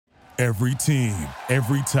Every team,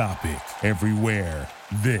 every topic, everywhere.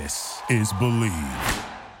 This is Believe.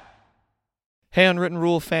 Hey, Unwritten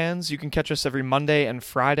Rule fans, you can catch us every Monday and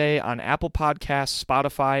Friday on Apple Podcasts,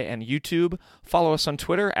 Spotify, and YouTube. Follow us on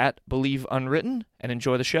Twitter at BelieveUnwritten and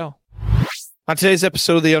enjoy the show. On today's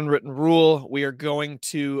episode of The Unwritten Rule, we are going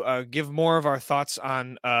to give more of our thoughts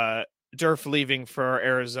on Durf leaving for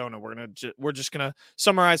Arizona. We're just gonna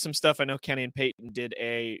summarize some stuff. I know Kenny and Payton did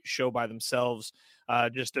a show by themselves,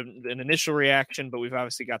 just an initial reaction, but we've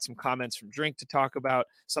obviously got some comments from Drink to talk about,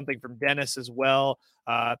 something from Dennis as well.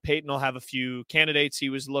 Payton will have a few candidates he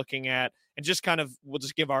was looking at, and just we'll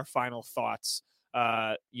just give our final thoughts,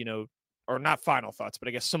 or not final thoughts, but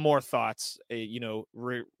I guess some more thoughts,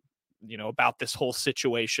 about this whole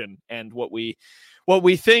situation and what we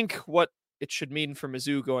think, what it should mean for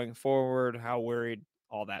Mizzou going forward, how worried,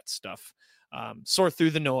 all that stuff. Sort through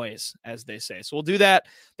the noise, as they say. So we'll do that.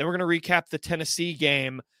 Then we're going to recap the Tennessee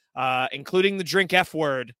game, including the Drink F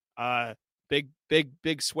word. Big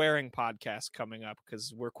swearing podcast coming up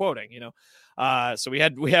because we're quoting, So we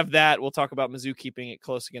have that. We'll talk about Mizzou keeping it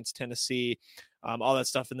close against Tennessee, all that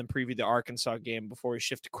stuff, and then preview the Arkansas game before we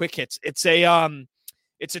shift to quick hits. It's a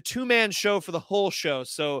two-man show for the whole show.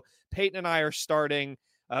 So Payton and I are starting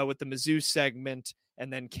with the Mizzou segment,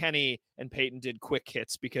 and then Kenny and Payton did quick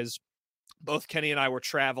hits because both Kenny and I were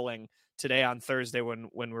traveling today on Thursday when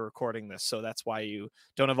we're recording this. So that's why you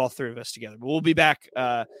don't have all three of us together. But we'll be back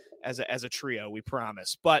as a trio, we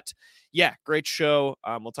promise. But yeah, great show.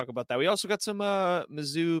 We'll talk about that. We also got some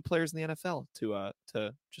Mizzou players in the NFL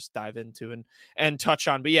to just dive into and touch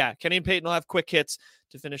on. But yeah, Kenny and Payton will have quick hits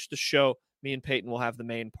to finish the show. Me and Payton will have the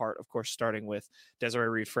main part, of course, starting with Desireé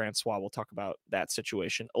Reed-Francois. We'll talk about that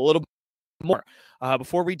situation a little bit more.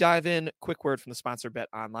 Before we dive in, quick word from the sponsor, Bet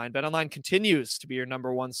Online. Bet Online continues to be your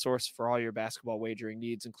number one source for all your basketball wagering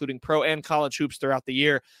needs, including pro and college hoops throughout the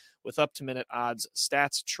year. With up-to-minute odds,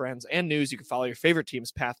 stats, trends, and news, you can follow your favorite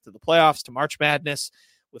team's path to the playoffs, to March Madness,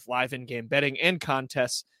 with live in-game betting and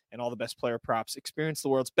contests and all the best player props. Experience the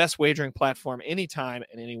world's best wagering platform anytime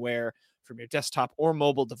and anywhere from your desktop or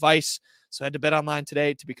mobile device. So head to Bet Online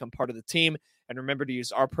today to become part of the team. And remember to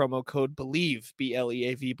use our promo code BELIEVE,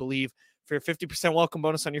 BLEAV, BELIEVE, for your 50% welcome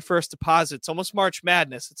bonus on your first deposit. It's almost March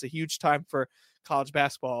Madness. It's a huge time for college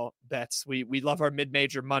basketball bets. We love our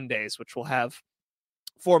mid-major Mondays, which we'll have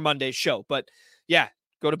for Monday's show. But yeah,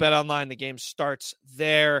 go to Bet Online. The game starts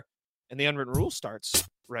there, and the Unwritten Rule starts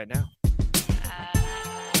right now.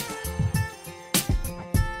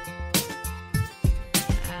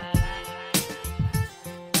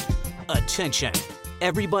 Attention.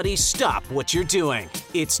 Everybody stop what you're doing.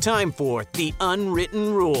 It's time for The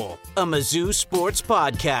Unwritten Rule, a Mizzou sports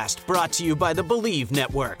podcast brought to you by the Believe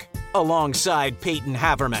Network, alongside Payton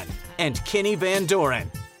Haverman and Kenny Van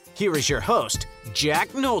Doren. Here is your host,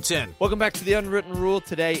 Jack Knowlton. Welcome back to The Unwritten Rule.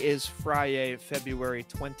 Today is Friday, February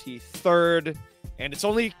 23rd, and it's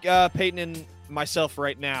only Payton and myself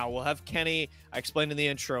right now. We'll have Kenny. I explained in the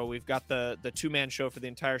intro, we've got the two-man show for the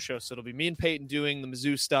entire show, so it'll be me and Payton doing the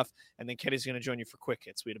Mizzou stuff, and then Kenny's going to join you for quick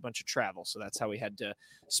hits. We had a bunch of travel, so that's how we had to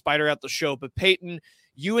spider out the show. But Payton,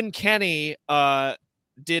 you and Kenny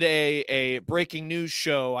did a breaking news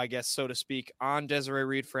show, I guess, so to speak, on Desireé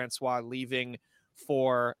Reed-Francois leaving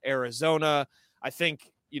for Arizona. I think,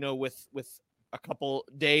 with a couple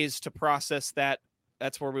days to process that,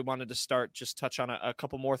 that's where we wanted to start. Just touch on a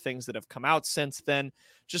couple more things that have come out since then.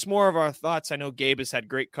 Just more of our thoughts. I know Gabe has had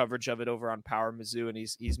great coverage of it over on Power Mizzou, and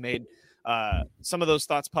he's made some of those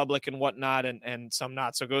thoughts public and whatnot, and some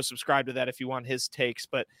not. So go subscribe to that if you want his takes.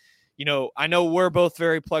 But, I know we're both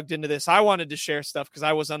very plugged into this. I wanted to share stuff because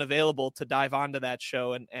I was unavailable to dive onto that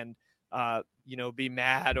show and be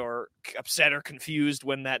mad or upset or confused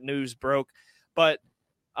when that news broke. But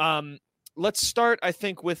let's start, I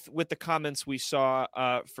think, with the comments we saw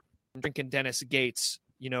from Drink and Dennis Gates,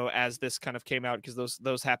 as this kind of came out, because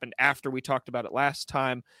those happened after we talked about it last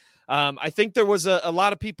time. I think there was a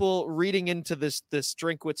lot of people reading into this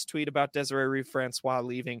Drinkwitz tweet about Desireé Reed-Francois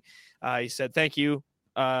leaving. He said, "Thank you,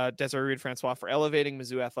 Desireé Reed-Francois, for elevating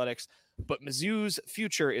Mizzou athletics, but Mizzou's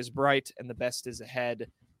future is bright and the best is ahead."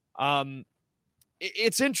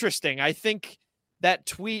 It's interesting. I think that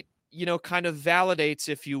tweet, kind of validates,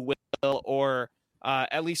 if you will, or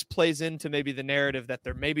at least plays into maybe the narrative that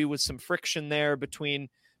there maybe was some friction there between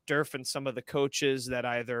Durf and some of the coaches that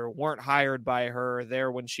either weren't hired by her there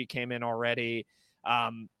when she came in already.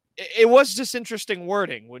 It was just interesting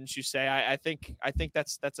wording, wouldn't you say? I think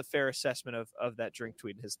that's a fair assessment of that Drink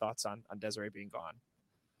tweet and his thoughts on Desireé being gone.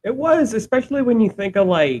 It was, especially when you think of,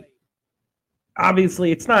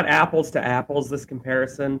 obviously it's not apples to apples, this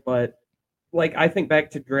comparison, but I think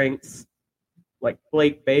back to Drink's like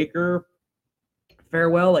Blake Baker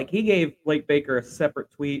farewell. Like he gave Blake Baker a separate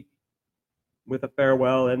tweet with a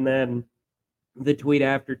farewell, and then the tweet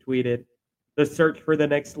after tweeted, "The search for the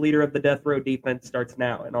next leader of the death row defense starts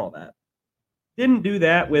now," and all that. Didn't do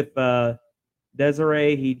that with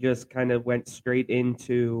Desireé. He just kind of went straight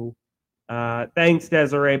into thanks,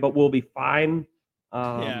 Desireé, but we'll be fine.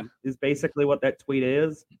 Is basically what that tweet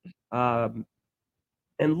is. And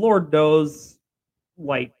Lord knows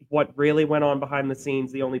like what really went on behind the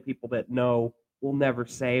scenes. The only people that know will never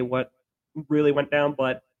say what really went down,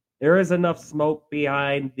 but there is enough smoke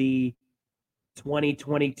behind the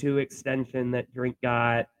 2022 extension that Drink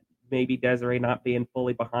got, maybe Desireé not being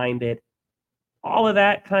fully behind it. All of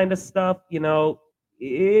that kind of stuff,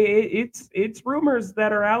 it's rumors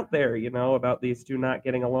that are out there, about these two not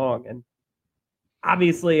getting along. And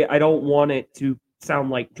obviously, I don't want it to sound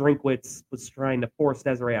like Drinkwitz was trying to force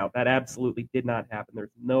Desireé out. That absolutely did not happen.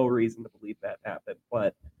 There's no reason to believe that happened.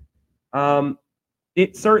 But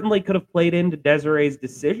it certainly could have played into Desiree's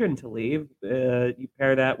decision to leave. You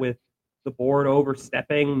pair that with the board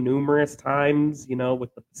overstepping numerous times,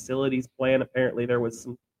 with the facilities plan. Apparently, there was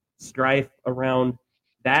some strife around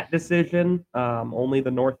that decision. Only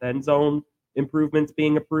the north end zone improvements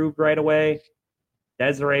being approved right away.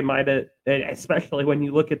 Desireé might have, especially when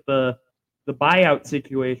you look at the buyout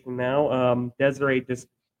situation now, Desireé just,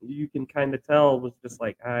 you can kind of tell, was just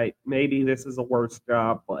like, maybe this is a worse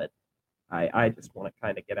job, but I just want to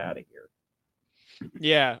kind of get out of here.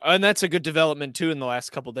 Yeah, and that's a good development too in the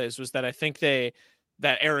last couple of days, was that I think that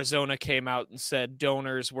Arizona came out and said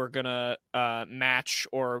donors were gonna match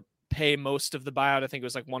or pay most of the buyout. I think it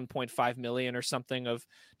was like 1.5 million or something of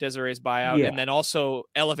Desiree's buyout, and then also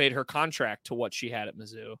elevate her contract to what she had at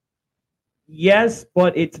Mizzou. Yes,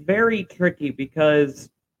 but it's very tricky because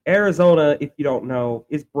Arizona, if you don't know,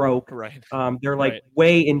 is broke. Right. They're like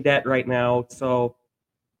way in debt right now. So,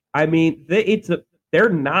 I mean, they're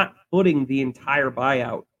not footing the entire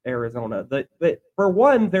buyout, Arizona. For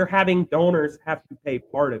one, they're having donors have to pay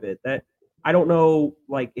part of it. That I don't know,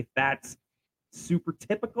 like if that's super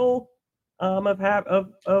typical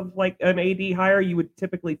of like an AD hire. You would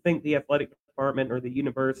typically think the athletic department or the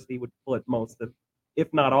university would split most of,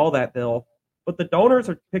 if not all, that bill. But the donors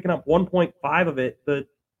are picking up 1.5 of it. The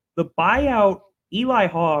buyout, Eli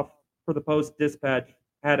Hoff for the Post-Dispatch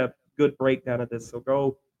had a good breakdown of this. So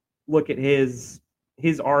go look at his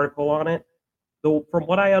article on it. Though from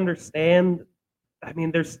what I understand, I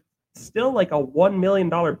mean, there's still like a $1 million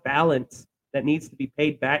balance that needs to be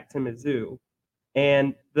paid back to Mizzou.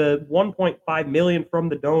 And the 1.5 million from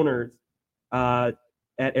the donors at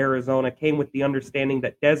Arizona came with the understanding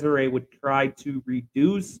that Desireé would try to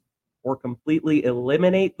reduce or completely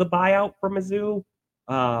eliminate the buyout from Mizzou.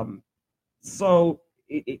 So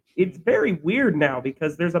it's very weird now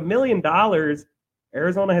because there's $1 million.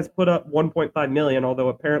 Arizona has put up 1.5 million, although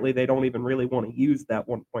apparently they don't even really want to use that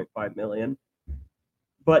 1.5 million.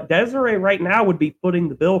 But Desireé right now would be footing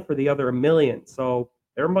the bill for the other $1 million. So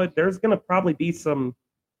there's going to probably be some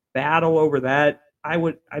battle over that.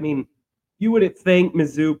 You would think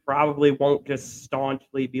Mizzou probably won't just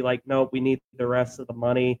staunchly be like, no, we need the rest of the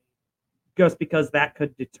money, just because that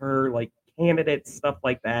could deter like candidates, stuff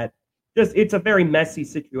like that. It's a very messy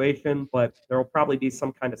situation, but there will probably be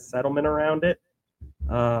some kind of settlement around it.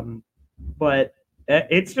 But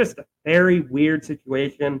it's just a very weird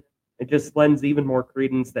situation. It just lends even more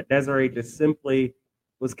credence that Desireé just simply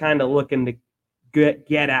was kind of looking to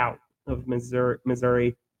get out of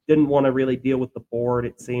Missouri. Didn't want to really deal with the board.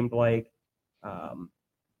 It seemed like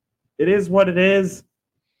it is what it is.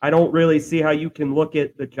 I don't really see how you can look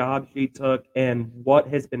at the job she took and what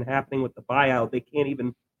has been happening with the buyout. They can't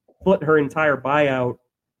even foot her entire buyout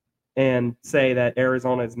and say that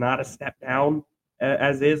Arizona is not a step down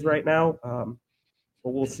as is right now.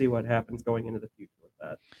 But we'll see what happens going into the future with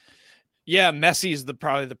that. Yeah, messy is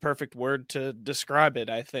probably the perfect word to describe it,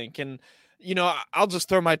 I think. And, I'll just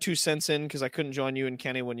throw my 2 cents in because I couldn't join you and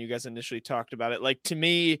Kenny when you guys initially talked about it. Like, to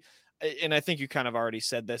me, and I think you kind of already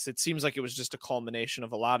said this, it seems like it was just a culmination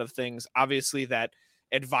of a lot of things. Obviously, that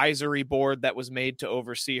advisory board that was made to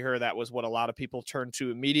oversee her, that was what a lot of people turned to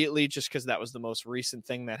immediately, just because that was the most recent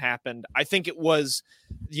thing that happened. I think it was,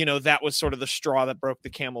 that was sort of the straw that broke the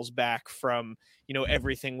camel's back from,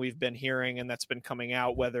 everything we've been hearing and that's been coming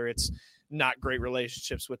out, whether it's not great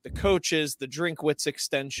relationships with the coaches, the Drinkwitz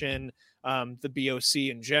extension, the BOC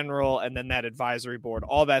in general, and then that advisory board.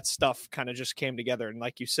 All that stuff kind of just came together. And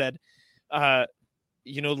like you said,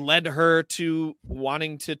 led her to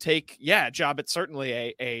wanting to take, a job at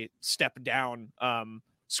certainly a step down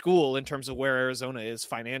school in terms of where Arizona is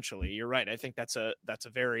financially. You're right. I think that's a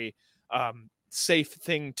very safe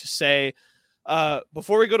thing to say.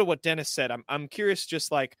 Before we go to what Dennis said, I'm curious,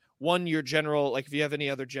 just like your general, like if you have any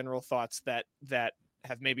other general thoughts that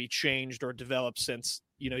have maybe changed or developed since,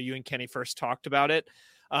 you and Kenny first talked about it.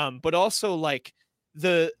 But also like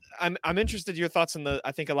I'm interested in your thoughts on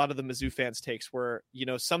I think a lot of the Mizzou fans takes where,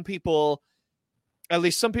 some people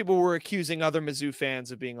were accusing other Mizzou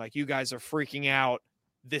fans of being like, you guys are freaking out.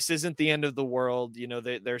 This isn't the end of the world.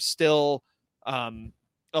 There's still a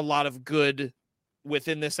lot of good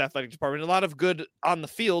within this athletic department, a lot of good on the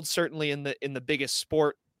field, certainly in the biggest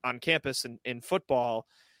sport on campus and in football.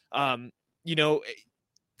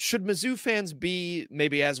 Should Mizzou fans be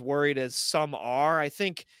maybe as worried as some are? I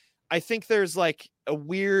think there's like a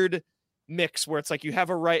weird mix where it's like you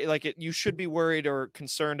have a right, like you should be worried or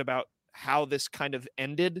concerned about how this kind of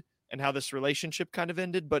ended and how this relationship kind of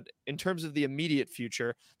ended. But in terms of the immediate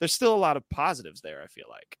future, there's still a lot of positives there, I feel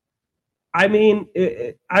like. I mean,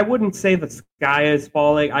 I wouldn't say the sky is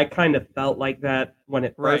falling. I kind of felt like that when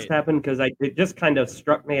it first happened because it just kind of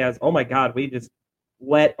struck me as, oh my God, we just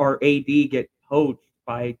let our AD get poached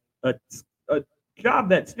by a job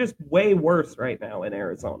that's just way worse right now in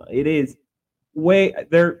Arizona. It is way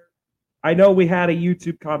there. I know we had a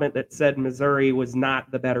YouTube comment that said Missouri was not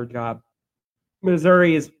the better job.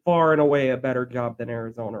 Missouri is far and away a better job than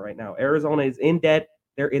Arizona right now. Arizona is in debt.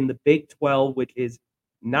 They're in the Big 12, which is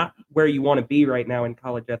not where you want to be right now in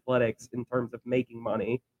college athletics in terms of making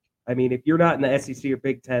money. I mean, if you're not in the SEC or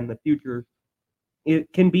Big 10, the future,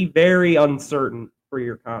 it can be very uncertain for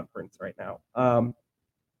your conference right now.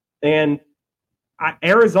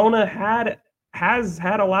 Arizona has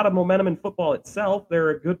had a lot of momentum in football itself.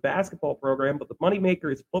 They're a good basketball program, but the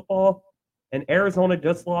moneymaker is football. And Arizona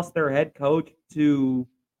just lost their head coach to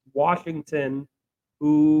Washington,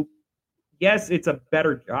 who, yes, it's a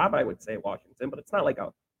better job, I would say, Washington, but it's not like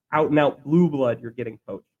a out-and-out blue blood you're getting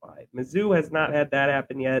poached by. Mizzou has not had that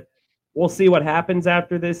happen yet. We'll see what happens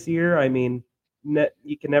after this year. I mean,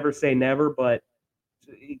 you can never say never, but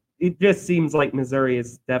it just seems like Missouri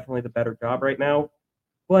is definitely the better job right now.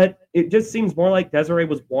 But it just seems more like Desireé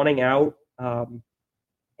was wanting out. And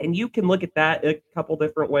you can look at that a couple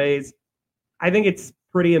different ways. I think it's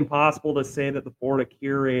pretty impossible to say that the Board of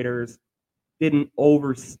Curators didn't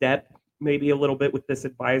overstep maybe a little bit with this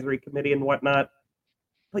advisory committee and whatnot.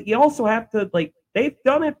 But you also have to, they've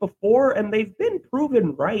done it before and they've been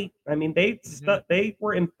proven right. I mean, they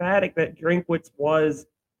were emphatic that Drinkwitz was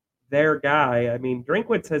their guy. I mean,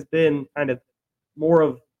 Drinkwitz has been kind of more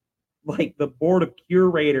of like the Board of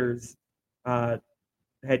Curators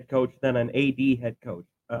head coach than an AD head coach.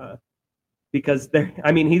 Because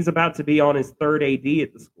he's about to be on his third AD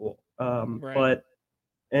at the school. And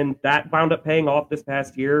that wound up paying off this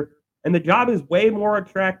past year. And the job is way more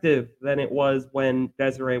attractive than it was when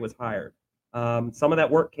Desireé was hired. Some of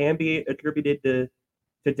that work can be attributed to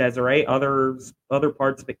Desireé. Other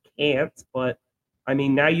parts of it can't. But, I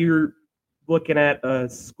mean, now you're looking at a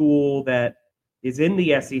school that is in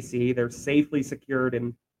the SEC. They're safely secured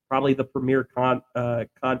in probably the premier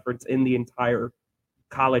conference in the entire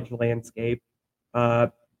college landscape.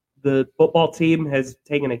 The football team has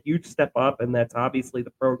taken a huge step up, and that's obviously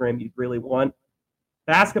the program you'd really want.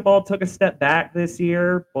 Basketball took a step back this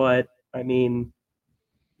year, but I mean,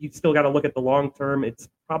 you still got to look at the long term. It's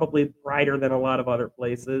probably brighter than a lot of other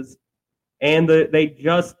places. And that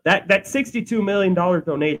 $62 million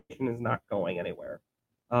donation is not going anywhere.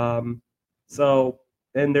 And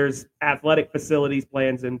there's athletic facilities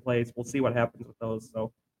plans in place. We'll see what happens with those.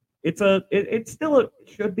 So it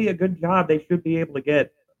should be a good job. They should be able to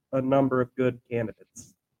get a number of good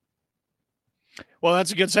candidates. Well,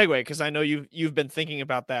 that's a good segue because I know you've been thinking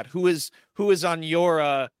about that. Who is on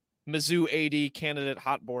your Mizzou AD candidate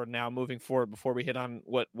hot board now moving forward before we hit on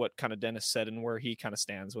what kind of Dennis said and where he kind of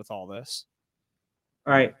stands with all this?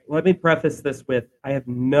 All right, let me preface this with I have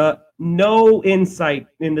no insight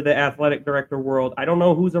into the athletic director world. I don't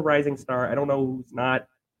know who's a rising star. I don't know who's not.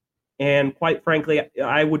 And quite frankly,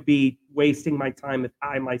 I would be wasting my time if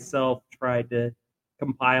I myself tried to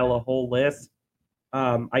compile a whole list.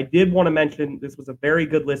 I did want to mention this was a very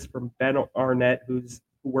good list from Ben Arnett, who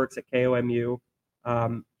works at KOMU.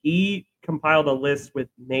 He compiled a list with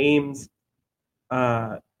names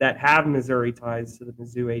that have Missouri ties to the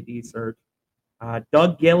Mizzou AD search.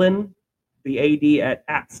 Doug Gillen, the AD at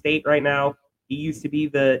App State right now, he used to be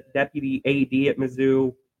the deputy AD at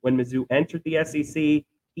Mizzou when Mizzou entered the SEC.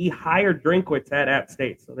 He hired Drinkwitz at App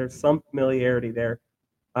State, so there's some familiarity there.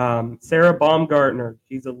 Sarah Baumgartner,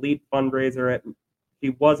 she was a lead fundraiser at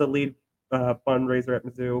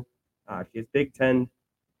Mizzou. She has Big Ten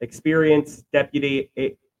experience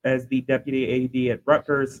as the deputy AD at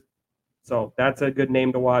Rutgers, so that's a good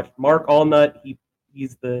name to watch. Mark Allnut,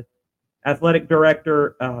 he's the athletic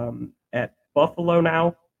director at Buffalo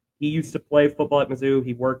now. He used to play football at Mizzou.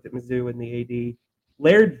 He worked at Mizzou in the AD.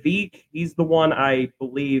 Laird Veach, he's the one I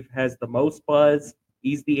believe has the most buzz.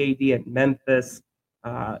 He's the AD at Memphis.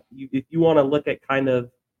 If you want to look at kind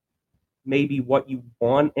of maybe what you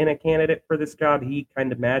want in a candidate for this job, he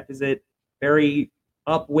kind of matches it. Very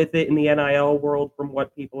up with it in the NIL world from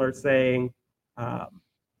what people are saying.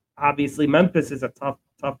 Obviously, Memphis is a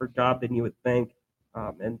tougher job than you would think.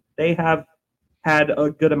 And they have had a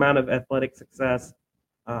good amount of athletic success.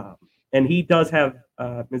 And he does have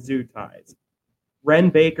Mizzou ties. Ren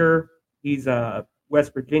Baker, he's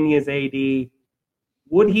West Virginia's AD.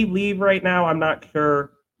 Would he leave right now? I'm not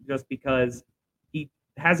sure, just because he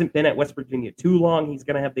hasn't been at West Virginia too long. He's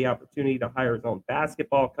going to have the opportunity to hire his own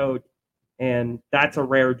basketball coach, and that's a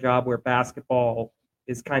rare job where basketball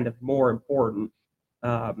is kind of more important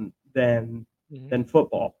than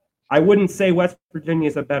football. I wouldn't say West Virginia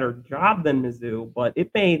is a better job than Mizzou, but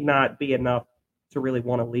it may not be enough to really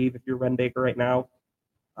want to leave if you're Ren Baker right now.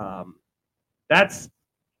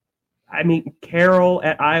 Carroll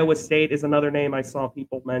at Iowa State is another name I saw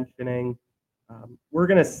people mentioning.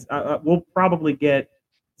 We'll probably get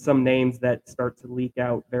some names that start to leak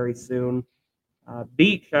out very soon.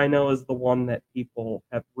 Beach, I know, is the one that people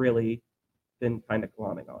have really been kind of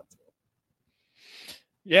glomming on to.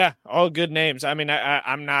 Yeah, all good names. I mean,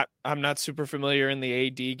 I'm not super familiar in the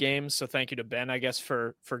AD games, so thank you to Ben, I guess,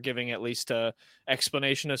 for giving at least a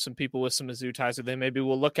explanation of some people with some Mizzou ties that they maybe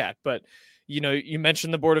will look at. But you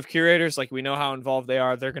mentioned the Board of Curators, like we know how involved they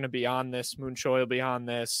are. They're going to be on this. Moon Choi will be on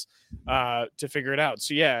this to figure it out.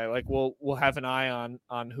 So yeah, like we'll have an eye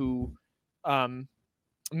on who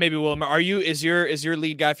maybe will. Is your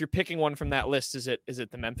lead guy, if you're picking one from that list, is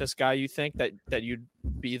it the Memphis guy you think that you'd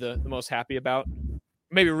be the most happy about?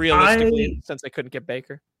 Maybe realistically, since I couldn't get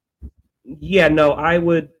Baker. Yeah, no, I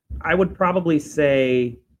would probably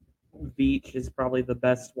say Veach is probably the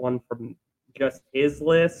best one from just his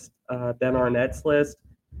list, Ben Arnett's list.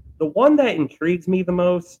 The one that intrigues me the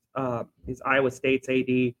most is Iowa State's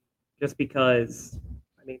AD, just because,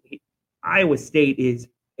 Iowa State is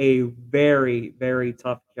a very, very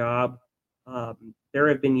tough job. There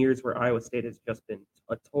have been years where Iowa State has just been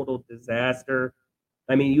a total disaster.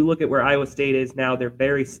 You look at where Iowa State is now, they're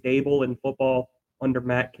very stable in football under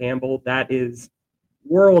Matt Campbell. That is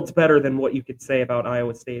worlds better than what you could say about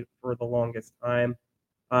Iowa State for the longest time.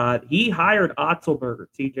 He hired Otzelberger,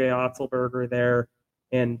 TJ Otzelberger there,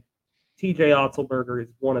 and TJ Otzelberger is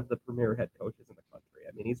one of the premier head coaches in the country.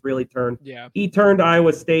 He's really turned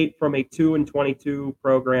Iowa State from a 2-22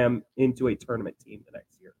 program into a tournament team the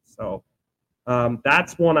next year. So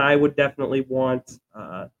that's one I would definitely want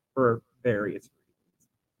for various reasons.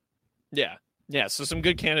 Yeah. So some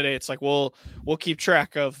good candidates. Like we'll keep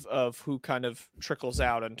track of who kind of trickles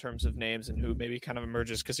out in terms of names and who maybe kind of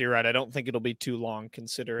emerges. Because you're right, I don't think it'll be too long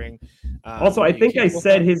considering. Also, I think I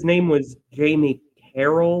said his name was Jamie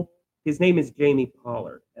Carroll. His name is Jamie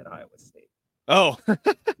Pollard at Iowa State. Oh,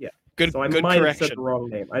 yeah. Good. So I good might correction. have said the wrong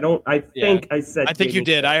name. I think I said. I think Jamie you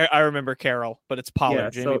did. Carroll. I remember Carroll, but it's Pollard. Yeah,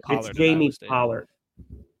 Jamie so Pollard. it's Jamie Pollard.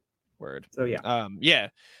 Word. So yeah. Yeah.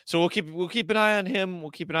 So we'll keep an eye on him. We'll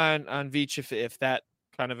keep an eye on Veach if that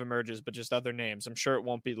kind of emerges, but just other names. I'm sure it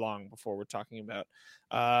won't be long before we're talking about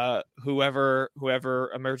whoever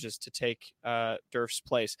emerges to take Durf's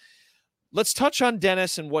place. Let's touch on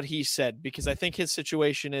Dennis and what he said, because I think his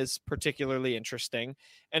situation is particularly interesting.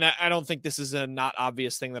 And I don't think this is a not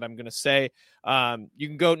obvious thing that I'm going to say. You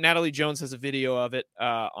can go, Natalie Jones has a video of it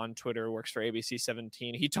on Twitter, works for ABC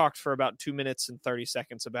 17. He talked for about 2 minutes and 30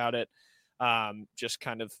 seconds about it. Just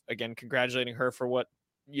kind of, again, congratulating her for what,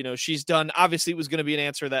 she's done. Obviously it was going to be an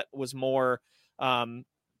answer that was more,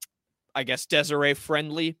 I guess, Desireé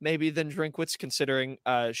friendly maybe than Drinkwitz, considering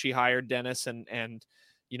she hired Dennis and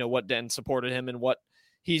what Den supported him and what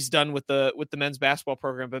he's done with the men's basketball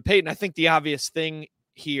program. But Payton, I think the obvious thing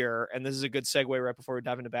here, and this is a good segue right before we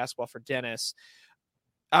dive into basketball for Dennis.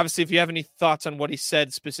 Obviously, if you have any thoughts on what he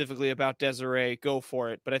said specifically about Desireé, go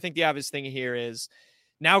for it. But I think the obvious thing here is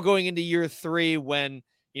now going into year 3 when,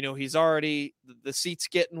 he's already, the seat's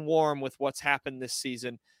getting warm with what's happened this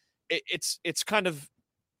season. It's kind of,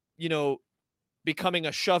 becoming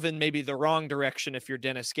a shove in maybe the wrong direction if you're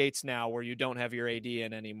Dennis Gates now, where you don't have your AD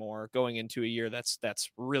in anymore, going into a year that's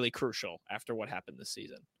really crucial after what happened this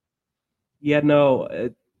season. Yeah, no,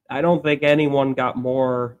 I don't think anyone got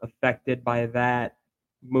more affected by that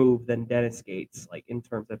move than Dennis Gates, like in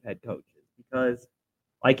terms of head coaches, because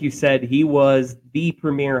like you said, he was the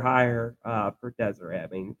premier hire for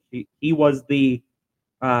Desireé. He was the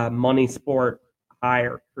money sport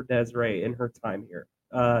hire for Desireé in her time here.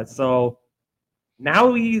 So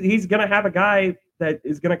now he's going to have a guy that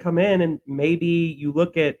is going to come in, and maybe you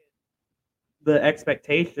look at the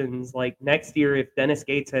expectations, like next year, if Dennis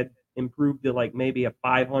Gates had improved to like maybe a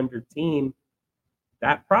 500 team,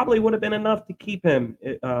 that probably would have been enough to keep him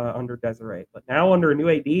under Desireé. But now under a new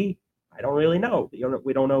AD, I don't really know.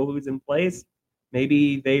 We don't know who's in place.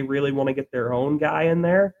 Maybe they really want to get their own guy in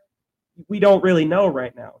there. We don't really know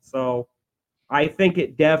right now. So I think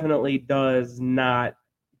it definitely does not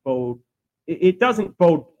bode. It doesn't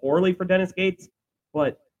bode poorly for Dennis Gates,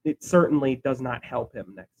 but it certainly does not help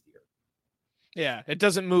him next year. Yeah, it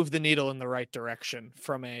doesn't move the needle in the right direction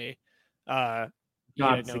from a from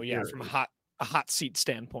a hot seat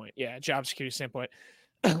standpoint. Yeah, job security standpoint.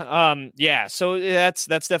 So that's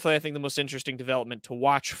definitely, I think, the most interesting development to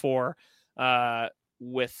watch for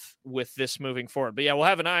with this moving forward. But yeah, we'll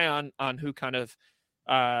have an eye on who kind of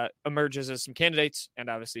emerges as some candidates, and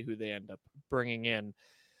obviously who they end up bringing in.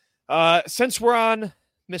 Since we're on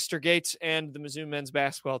Mr. Gates and the Mizzou men's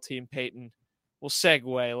basketball team, Payton, we'll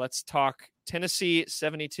segue. Let's talk Tennessee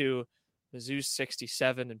 72, Mizzou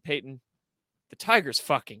 67, and Payton, the Tigers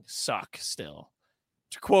fucking suck still.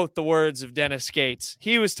 To quote the words of Dennis Gates,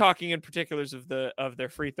 he was talking in particulars of their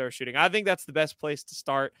free throw shooting. I think that's the best place to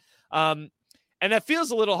start. And that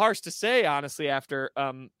feels a little harsh to say, honestly, after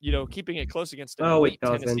keeping it close against an elite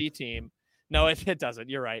Tennessee team. No, it doesn't.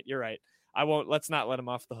 You're right. Let's not let him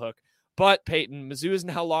off the hook. But Payton, Mizzou has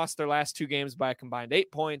now lost their last 2 games by a combined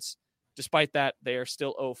 8 points. Despite that, they are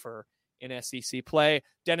still 0-for in SEC play.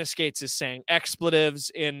 Dennis Gates is saying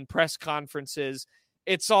expletives in press conferences.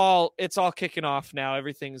 It's all kicking off now.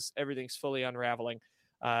 Everything's fully unraveling,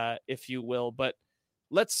 if you will. But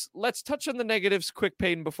let's touch on the negatives quick,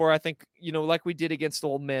 Payton, before I think, like we did against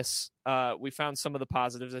Ole Miss, we found some of the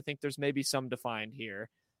positives. I think there's maybe some defined here.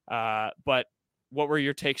 But what were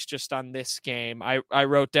your takes just on this game? I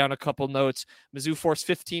wrote down a couple notes. Mizzou forced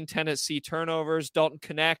 15 Tennessee turnovers. Dalton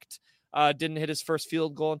Connect didn't hit his first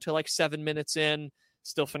field goal until like 7 minutes in.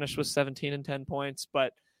 Still finished with 17 and 10 points,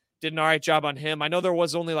 but did an all right job on him. I know there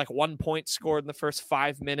was only like 1 point scored in the first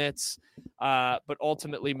 5 minutes, but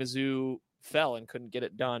ultimately Mizzou fell and couldn't get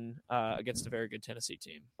it done against a very good Tennessee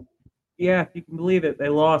team. Yeah, if you can believe it, they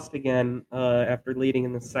lost again after leading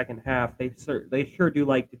in the second half. They sure do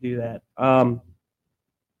like to do that.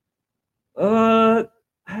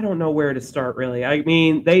 I don't know where to start, really. I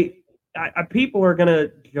mean, people are gonna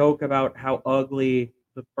joke about how ugly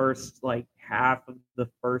the first half of the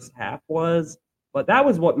first half was, but that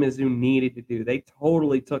was what Mizzou needed to do. They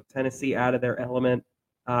totally took Tennessee out of their element.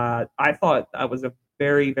 I thought that was a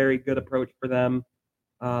very, very good approach for them.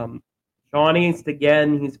 Sean East,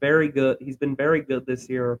 again, he's very good. He's been very good this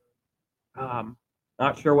year.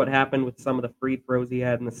 Not sure what happened with some of the free throws he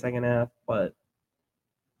had in the second half, but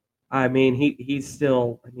I mean, he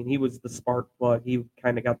was the spark plug. He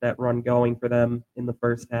kind of got that run going for them in the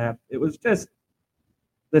first half. It was just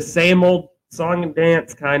the same old song and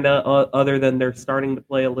dance, kind of, other than they're starting to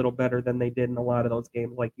play a little better than they did in a lot of those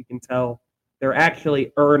games. Like, you can tell they're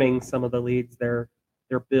actually earning some of the leads they're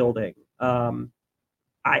building.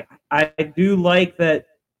 I do like that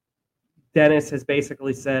Dennis has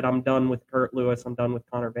basically said, I'm done with Kurt Lewis. I'm done with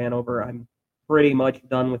Connor Vanover. I'm pretty much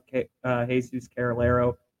done with Jesus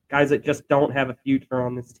Carolero. Guys that just don't have a future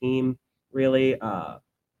on this team, really,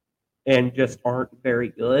 and just aren't very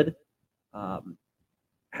good.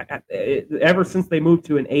 Ever since they moved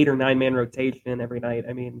to an 8 or 9 man rotation every night,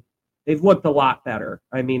 I mean, they've looked a lot better.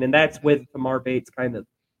 I mean, and that's with Tamar Bates kind of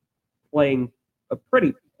playing a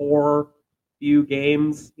pretty poor few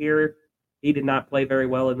games here. He did not play very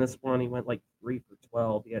well in this one. He went like 3 for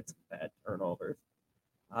 12. He had some bad turnovers.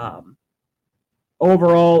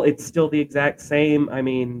 Overall, it's still the exact same. I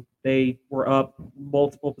mean, they were up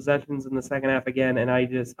multiple possessions in the second half again,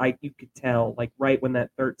 and you could tell, like, right when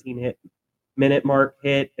that 13-minute mark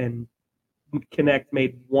hit and Connect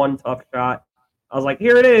made one tough shot, I was like,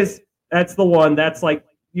 here it is. That's the one. That's like,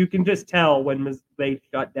 you can just tell when they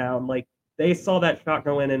shut down. Like, they saw that shot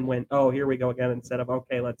go in and went, oh, here we go again, instead of,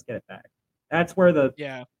 okay, let's get it back. That's where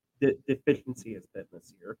the deficiency has been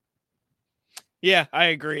this year. Yeah, I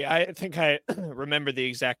agree. I think I remember the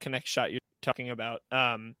exact Connect shot you're talking about.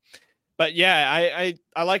 But yeah,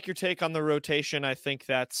 I like your take on the rotation. I think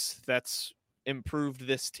that's improved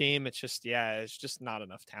this team. It's just, it's just not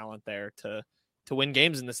enough talent there to win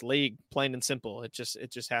games in this league, plain and simple. It just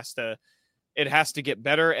has to get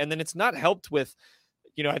better. And then it's not helped with,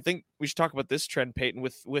 I think we should talk about this trend, Payton,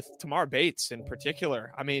 with Tamar Bates in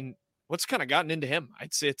particular. I mean, what's kind of gotten into him?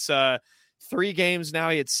 It's 3 games now.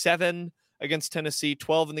 He had 7 against Tennessee,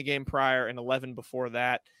 12 in the game prior, and 11 before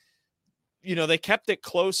that. They kept it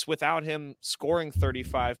close without him scoring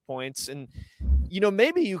 35 points. And,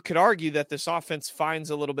 maybe you could argue that this offense finds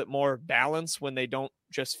a little bit more balance when they don't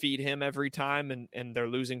just feed him every time and they're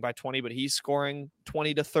losing by 20, but he's scoring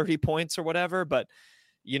 20 to 30 points or whatever. But,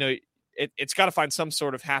 it's got to find some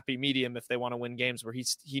sort of happy medium if they want to win games where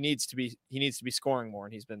he needs to be scoring more,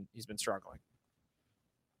 and he's been struggling.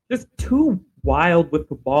 Just too wild with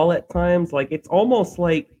the ball at times. Like, it's almost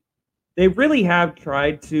like they really have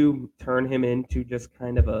tried to turn him into just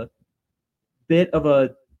kind of a bit of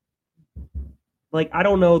a, like, I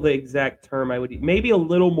don't know the exact term I would, maybe a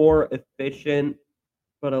little more efficient,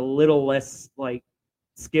 but a little less like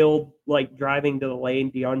skilled, like driving to the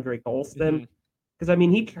lane, DeAndre Golston. Because, I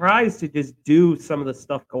mean, he tries to just do some of the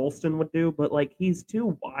stuff Golston would do, but, like, he's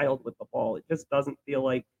too wild with the ball. It just doesn't feel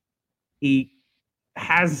like he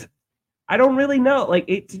has, I don't really know. Like,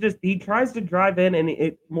 it's just, he tries to drive in, and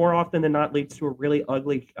it more often than not leads to a really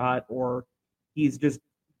ugly shot, or he's just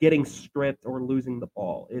getting stripped or losing the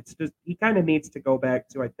ball. It's just, he kind of needs to go back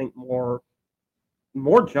to, I think, more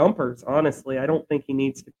jumpers, honestly. I don't think he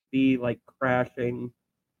needs to be, like, crashing,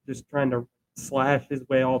 just trying to slash his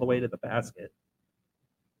way all the way to the basket.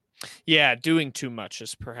 Yeah, doing too much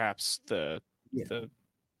is perhaps the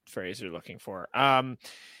phrase you're looking for.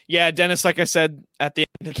 Dennis, like I said at the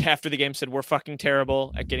end, after the game, said we're fucking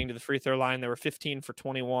terrible at getting to the free throw line. They were 15 for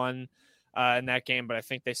 21 in that game, but I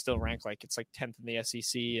think they still rank like it's like 10th in the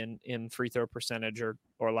SEC in free throw percentage or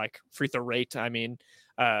like free throw rate. I mean,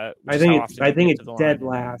 I think it's dead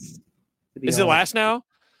last. Is it last now?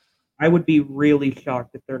 I would be really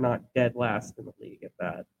shocked if they're not dead last in the league at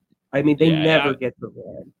that. I mean, they never get to the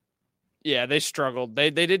line. Yeah, they struggled.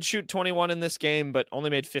 They did shoot 21 in this game, but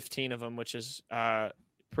only made 15 of them, which is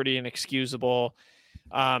pretty inexcusable.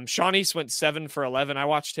 Sean East went 7 for 11. I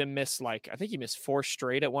watched him miss, I think he missed 4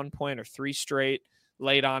 straight at one point or 3 straight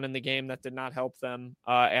late on in the game. That did not help them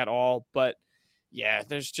at all. But yeah,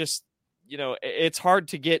 there's just, it's hard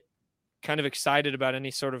to get kind of excited about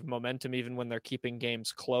any sort of momentum, even when they're keeping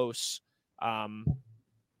games close.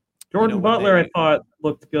 Jordan Butler, I thought,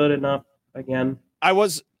 looked good enough again.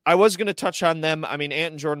 I was going to touch on them. I mean,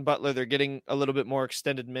 Ant and Jordan Butler, they're getting a little bit more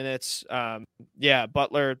extended minutes.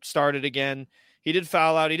 Butler started again. He did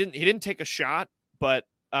foul out. He didn't take a shot, but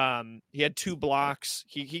he had 2 blocks.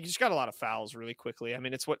 He just got a lot of fouls really quickly. I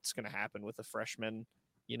mean, it's what's going to happen with a freshman.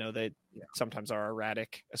 They sometimes are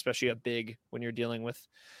erratic, especially a big when you're dealing with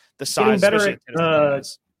the size. Getting better at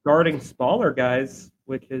guarding smaller guys,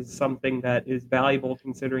 which is something that is valuable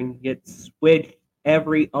considering you get switched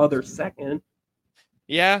every other second.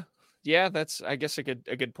 Yeah, that's, I guess, a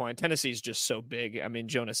good point. Tennessee's just so big. I mean,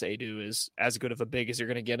 Jonas Adu is as good of a big as you're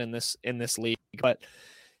going to get in this league. But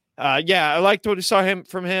I liked what we saw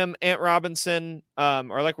from him. Ant Robinson, or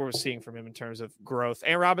I like what we're seeing from him in terms of growth.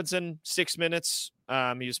 Ant Robinson, 6 minutes.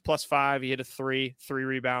 He was +5. He hit a 3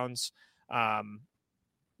 rebounds.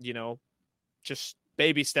 Just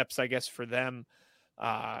baby steps, I guess, for them.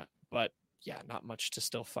 But yeah, not much to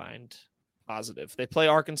still find positive. They play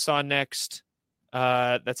Arkansas next.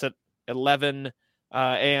 That's at 11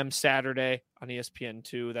 a.m. Saturday on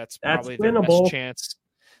ESPN2. That's probably their best chance.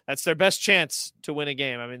 That's their best chance to win a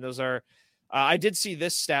game. I mean, those are. I did see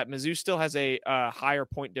this stat. Mizzou still has a higher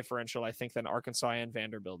point differential, I think, than Arkansas and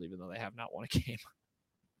Vanderbilt, even though they have not won a game.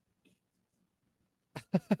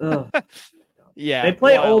 Yeah, they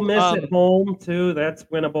play Ole Miss at home too. That's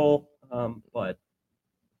winnable. But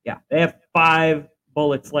yeah, they have 5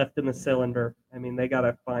 bullets left in the cylinder. I mean, they got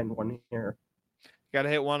to find one here. Got to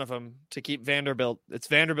hit one of them to keep Vanderbilt. It's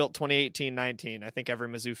Vanderbilt 2018-19. I think every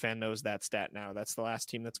Mizzou fan knows that stat now. That's the last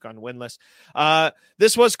team that's gone winless.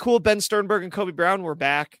 This was cool. Ben Sternberg and Kobe Brown were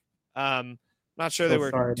back. Not sure they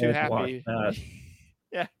were too happy.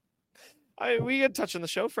 Yeah. We had touch on the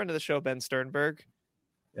show. Friend of the show, Ben Sternberg.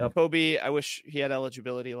 Yep. Kobe, I wish he had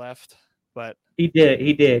eligibility left, but he did.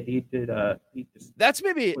 That's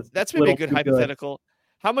maybe a good hypothetical. Good.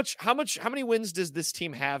 How many wins does this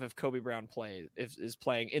team have if Kobe Brown is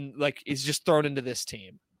playing in, is just thrown into this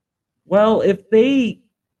team? Well, if they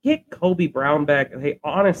get Kobe Brown back, they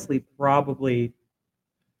honestly probably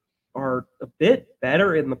are a bit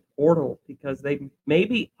better in the portal because I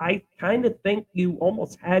kind of think you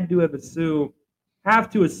almost had to have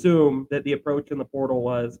to assume that the approach in the portal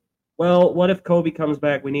was, well, what if Kobe comes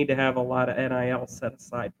back? We need to have a lot of NIL set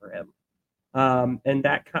aside for him. And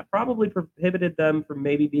that probably prohibited them from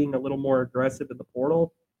maybe being a little more aggressive in the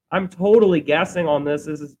portal. I'm totally guessing on this.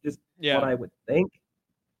 This is just what I would think.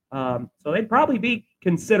 So they'd probably be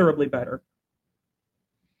considerably better.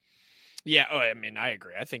 Yeah, I mean, I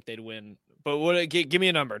agree. I think they'd win. But give me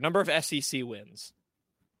a number. Number of SEC wins.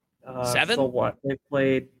 7? So what?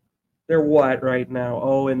 They're what right now?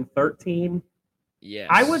 0-13?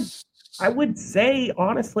 Yes. I would say,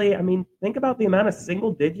 honestly, I mean, think about the amount of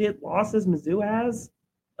single-digit losses Mizzou has.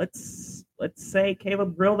 Let's say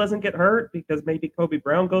Caleb Grill doesn't get hurt because maybe Kobe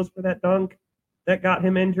Brown goes for that dunk that got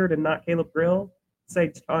him injured and not Caleb Grill.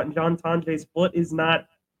 Say John Tonje's foot is not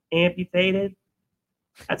amputated.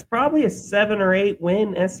 That's probably a 7 or 8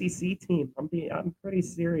 win SEC team. I'm pretty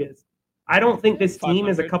serious. I don't think this team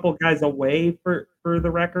is a couple guys away for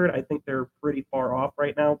the record. I think they're pretty far off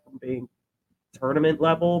right now from being tournament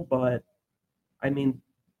level, but I mean,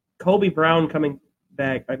 Kobe Brown coming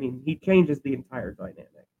back, I mean, he changes the entire dynamic.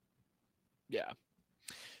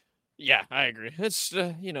 Yeah, I agree. It's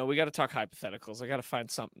we got to talk hypotheticals. I got to find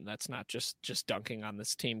something that's not just dunking on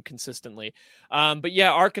this team consistently. But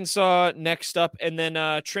yeah, Arkansas next up, and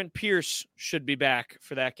then Trent Pierce should be back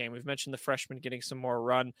for that game. We've mentioned the freshman getting some more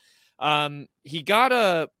run. He got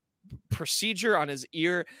a procedure on his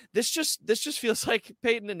ear. This just feels like,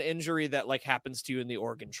 Payton, an injury that like happens to you in the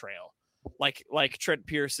Oregon Trail. Like Trent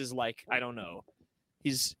Pierce is like, I don't know.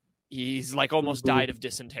 He's like almost died of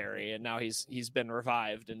dysentery, and now he's been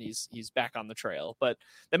revived and he's back on the trail. But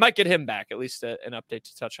they might get him back, at least an update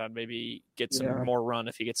to touch on. Maybe get some more run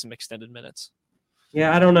if he gets some extended minutes.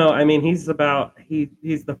 Yeah, I don't know. I mean, he's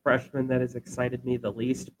the freshman that has excited me the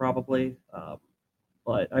least, probably.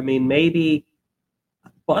 But I mean, maybe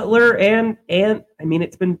Butler and I mean,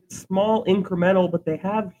 it's been small, incremental, but they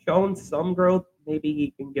have shown some growth. Maybe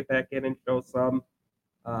he can get back in and show some.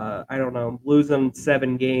 I don't know. Losing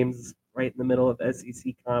 7 games right in the middle of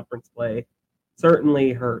SEC conference play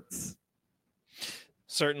certainly hurts.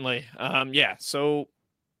 Certainly. Yeah. So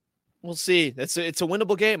we'll see. It's a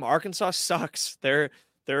winnable game. Arkansas sucks. They're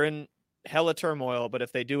in hella turmoil, but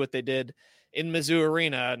if they do what they did in Mizzou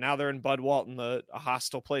Arena, now they're in Bud Walton, a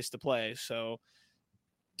hostile place to play. So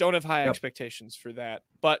don't have high expectations for that,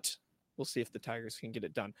 but we'll see if the Tigers can get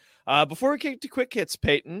it done. Before we get to quick hits,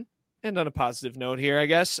 Payton, and on a positive note here, I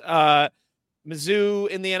guess, Mizzou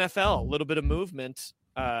in the NFL, a little bit of movement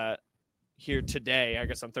here today, I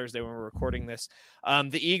guess on Thursday when we're recording this.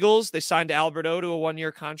 The Eagles, they signed Albert O to a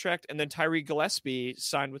 1-year contract, and then Tyree Gillespie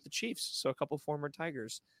signed with the Chiefs. So a couple former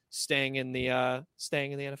Tigers staying in the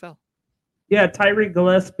NFL. Yeah, Tyree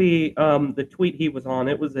Gillespie, the tweet he was on,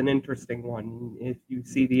 it was an interesting one. If you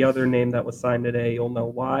see the other name that was signed today, you'll know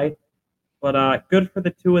why. But good for the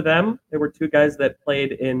two of them. There were 2 guys that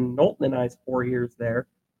played in Knowlton and I's 4 years there.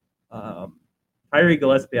 Tyree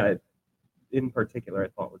Gillespie, in particular, I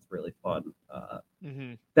thought was really fun.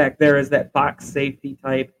 Back there is that box safety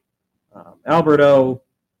type. Alberto,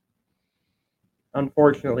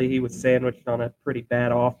 unfortunately, he was sandwiched on a pretty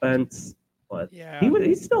bad offense, but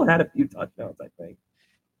he still had a few touchdowns, I think.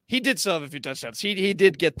 He did still have a few touchdowns. He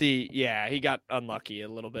did get he got unlucky a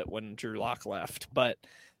little bit when Drew Lock left, but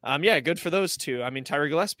good for those two. I mean, Tyree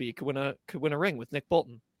Gillespie could win a ring with Nick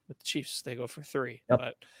Bolton with the Chiefs. They go for 3.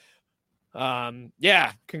 Yep.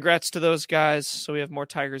 But congrats to those guys. So we have more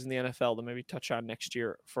Tigers in the NFL to maybe touch on next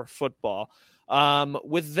year for football.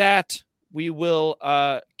 With that, we will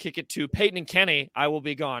kick it to Payton and Kenny. I will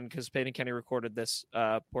be gone because Payton and Kenny recorded this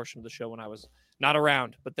portion of the show when I was not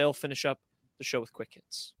around, but they'll finish up the show with quick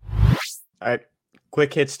hits. All right,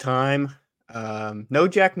 quick hits time. No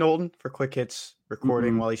Jack Knowlton for quick hits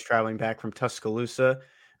recording while he's traveling back from Tuscaloosa.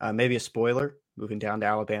 Maybe a spoiler, moving down to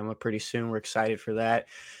Alabama pretty soon. We're excited for that.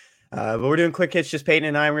 But we're doing quick hits, just Payton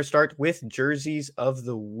and I. We're going to start with jerseys of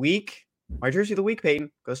the week. My jersey of the week,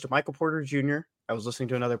 Payton, goes to Michael Porter Jr. I was listening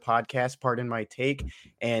to another podcast, Pardon My Take,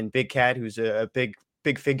 and Big Cat, who's a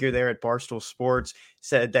big figure there at Barstool Sports,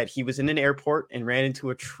 said that he was in an airport and ran into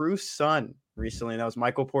a true son recently, and that was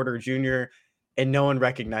Michael Porter Jr., and no one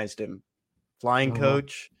recognized him. Flying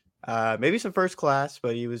coach, maybe some first class,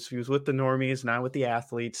 but he was with the normies, not with the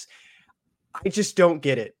athletes. I just don't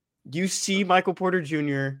get it. You see Michael Porter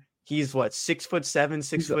Jr., he's 6'7",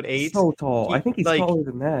 6'8". So tall. I think he's taller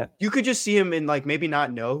than that. You could just see him and maybe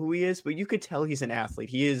not know who he is, but you could tell he's an athlete.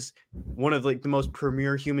 He is one of the most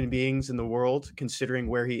premier human beings in the world, considering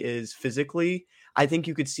where he is physically. I think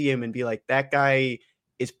you could see him and be like, that guy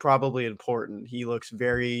is probably important. He looks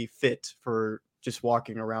very fit for just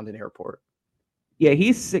walking around an airport. Yeah,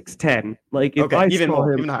 he's 6'10". If I saw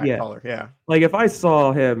him, taller, yeah. If I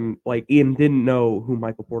saw him, Ian didn't know who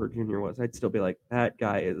Michael Porter Jr. was, I'd still be like, that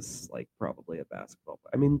guy is probably a basketball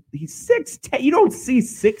player. I mean, he's 6'10". You don't see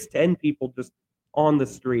 6'10" people just on the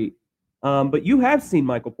street. But you have seen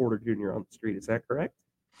Michael Porter Jr. on the street, is that correct?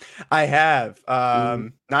 I have.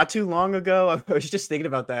 Not too long ago, I was just thinking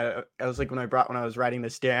about that. I was when I was writing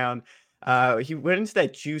this down. He went into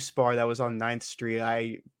that juice bar that was on 9th Street.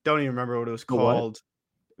 I don't even remember what it was called.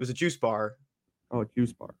 It was a juice bar. Oh, a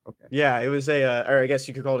juice bar. Okay. Yeah, it was or I guess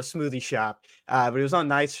you could call it a smoothie shop. But it was on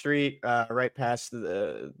 9th Street, right past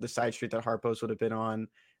the side street that Harpo's would have been on.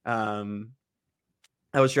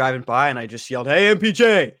 I was driving by and I just yelled, "Hey,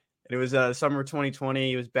 MPJ!" And it was summer 2020.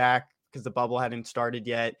 He was back because the bubble hadn't started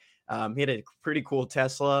yet. He had a pretty cool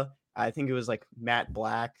Tesla. I think it was like matte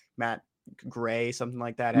gray, something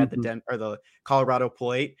like that. At the Colorado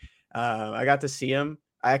plate. I got to see him.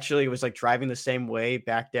 I actually was like driving the same way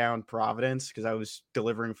back down Providence because I was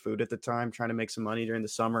delivering food at the time, trying to make some money during the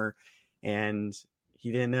summer, and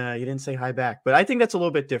he didn't say hi back. But I think that's a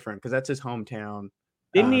little bit different because that's his hometown.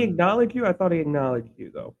 Didn't he acknowledge you? I thought he acknowledged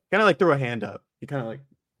you though. Kind of like threw a hand up. He kind of like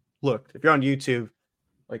looked. If you're on YouTube,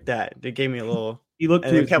 like that, they gave me a little. He looked.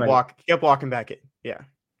 And kept walking back in. Yeah.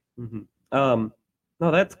 Mm-hmm.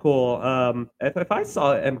 No, that's cool. If I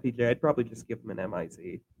saw MPJ, I'd probably just give him an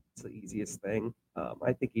MIZ. It's the easiest thing.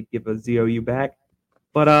 I think he'd give a ZOU back.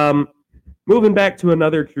 But moving back to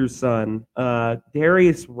another true son,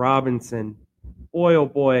 Darius Robinson. Boy, oh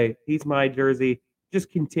boy, he's my jersey.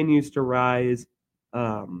 Just continues to rise.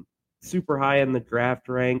 Super high in the draft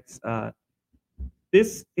ranks.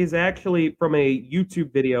 This is actually from a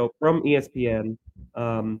YouTube video from ESPN.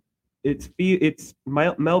 It's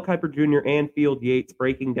Mel Kiper Jr. and Field Yates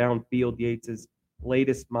breaking down Field Yates'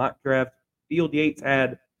 latest mock draft. Field Yates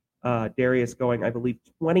had Darius going, I believe,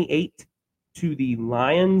 28 to the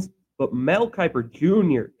Lions, but Mel Kiper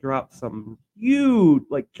Jr. dropped some huge,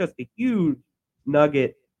 just a huge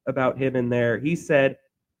nugget about him in there. He said,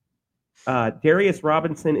 Darius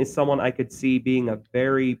Robinson is someone I could see being a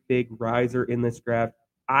very big riser in this draft.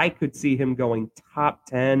 I could see him going top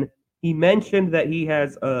 10. He mentioned that he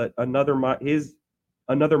has another mock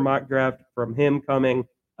draft from him coming,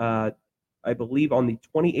 I believe, on the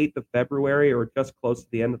 28th of February or just close to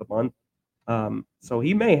the end of the month. So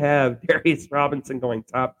he may have Darius Robinson going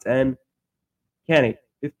top 10. Kenny,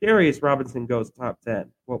 if Darius Robinson goes top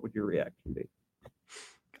 10, what would your reaction be?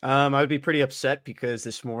 I would be pretty upset because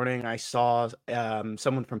this morning I saw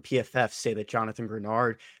someone from PFF say that Jonathan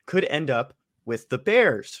Grenard could end up with the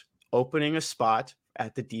Bears opening a spot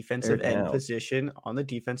at the defensive end position on the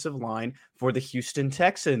defensive line for the Houston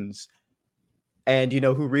Texans. And you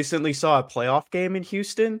know who recently saw a playoff game in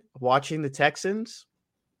Houston watching the Texans?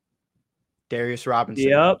 Darius Robinson.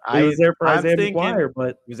 Yep, he was there for Isaiah McGuire,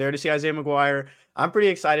 but he was there to see Isaiah McGuire. I'm pretty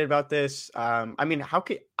excited about this. I mean,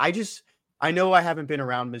 I know I haven't been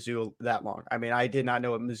around Mizzou that long. I mean, I did not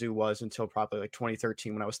know what Mizzou was until probably like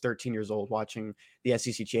 2013 when I was 13 years old watching the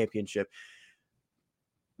SEC championship.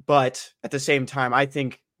 But at the same time, I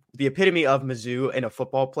think the epitome of Mizzou and a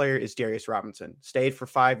football player is Darius Robinson. Stayed for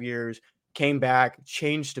 5 years, came back,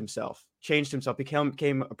 changed himself,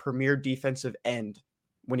 became a premier defensive end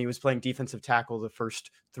when he was playing defensive tackle the first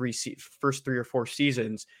three or four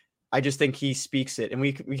seasons. I just think he speaks it. And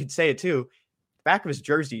we could say it too. Back of his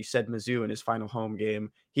jersey said Mizzou in his final home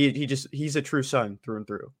game. He's a true son through and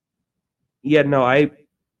through. Yeah, no, I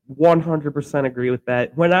 100% agree with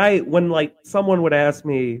that. When like someone would ask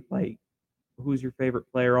me like, who's your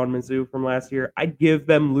favorite player on Mizzou from last year, I'd give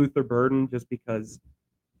them Luther Burden just because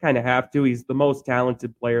kind of have to. He's the most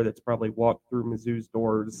talented player that's probably walked through Mizzou's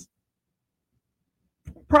doors.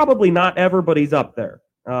 Probably not ever, but he's up there.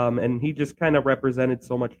 And he just kind of represented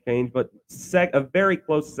so much change. But a very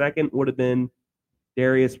close second would have been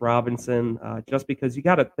Darius Robinson, just because you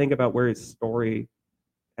got to think about where his story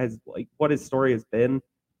what his story has been.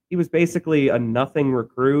 He was basically a nothing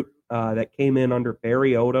recruit that came in under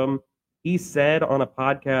Barry Odom. He said on a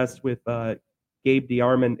podcast with Gabe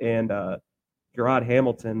DeArmond and Gerard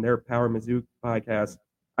Hamilton, their Power Mizzou podcast.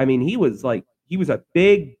 I mean, he was a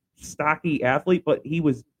big, stocky athlete, but he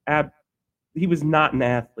was not an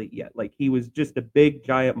athlete yet. Like, he was just a big,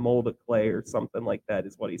 giant mold of clay or something like that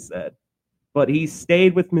is what he said. But he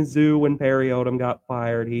stayed with Mizzou when Barry Odom got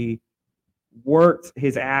fired. He worked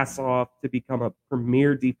his ass off to become a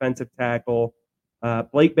premier defensive tackle.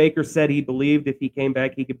 Blake Baker said he believed if he came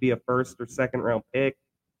back, he could be a first or second round pick.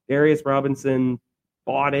 Darius Robinson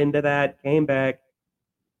bought into that, came back,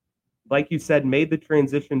 like you said, made the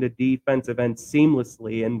transition to defensive end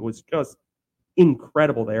seamlessly and was just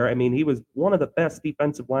incredible there. I mean, he was one of the best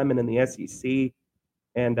defensive linemen in the SEC,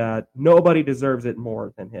 and nobody deserves it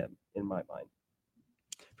more than him, in my mind.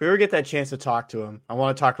 If we ever get that chance to talk to him, I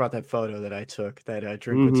want to talk about that photo that I took that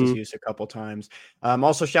Drinkwitz has used a couple times.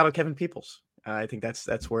 Also, shout out Kevin Peoples. I think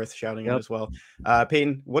that's worth shouting out as well.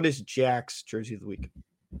 Payton, what is Jack's Jersey of the Week?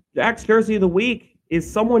 Jack's Jersey of the Week is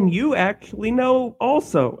someone you actually know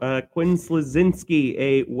also. Quinn Slazinski,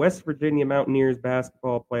 a West Virginia Mountaineers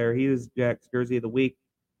basketball player. He is Jack's Jersey of the Week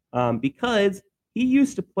because he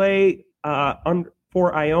used to play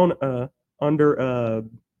for Iona under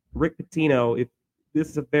Rick Pitino. If this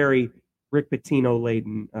is a very Rick Pitino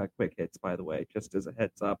laden quick hits, by the way, just as a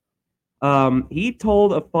heads up. He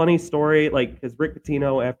told a funny story, like, because Rick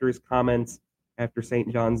Pitino, after his comments after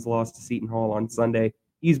St. John's lost to Seton Hall on Sunday,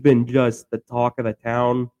 he's been just the talk of the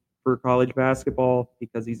town for college basketball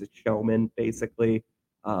because he's a showman, basically.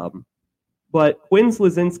 But Quinn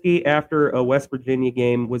Slazinski, after a West Virginia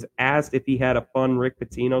game, was asked if he had a fun Rick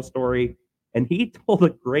Pitino story, and he told a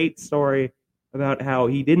great story about how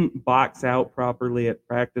he didn't box out properly at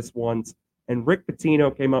practice once, and Rick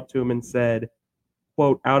Pitino came up to him and said,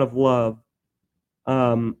 quote, out of love,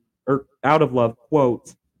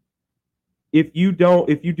 quote, if you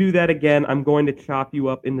do that again, I'm going to chop you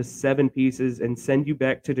up into 7 pieces and send you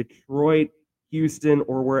back to Detroit, Houston,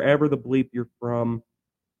 or wherever the bleep you're from.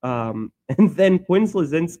 And then Quinn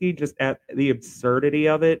Slazinski, just at the absurdity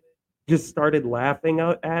of it, just started laughing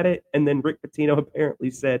at it. And then Rick Pitino apparently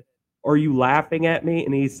said, are you laughing at me?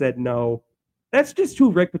 And he said, no. That's just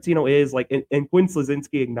who Rick Pitino is. Like, and Quinn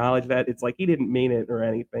Slazinski acknowledged that. It's like he didn't mean it or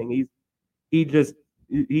anything. He's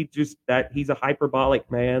a hyperbolic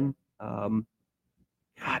man.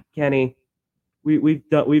 God, Kenny, we've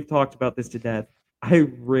talked about this to death. I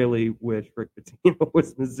really wish Rick Pitino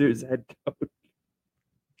was Mizzou's head coach.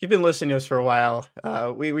 If you've been listening to us for a while,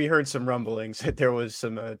 we heard some rumblings that there was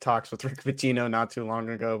some talks with Rick Pitino not too long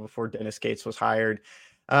ago before Dennis Gates was hired.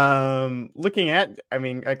 Looking at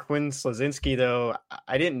Quinn Slazinski, though,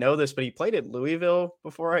 I didn't know this, but he played at Louisville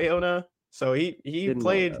before Iona. So he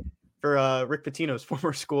played for Rick Pitino's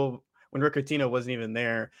former school when Rick Pitino wasn't even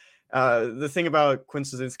there. The thing about Quinn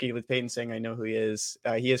Slazinski, with Payton saying I know who he is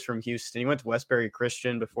from Houston. He went to Westbury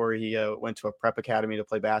Christian before he went to a prep academy to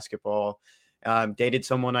play basketball. Dated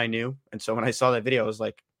someone I knew. And so when I saw that video, I was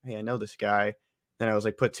like, hey, I know this guy. Then I was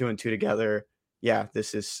like, put 2 and 2 together. Yeah,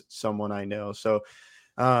 this is someone I know. So,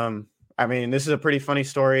 this is a pretty funny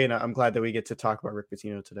story, and I'm glad that we get to talk about Rick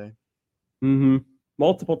Pitino today. Mm-hmm.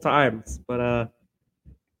 Multiple times. But,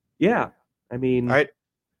 yeah, I mean. All right.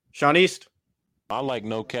 Sean East. I like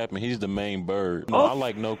no cap, and he's the main bird. Oh, I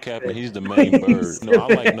like no cap, and he's the main bird.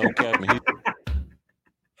 I like no cap, and he's.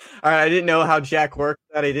 All right, I didn't know how Jack worked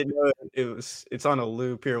that. I didn't know it's on a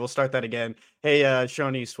loop here. We'll start that again. Hey,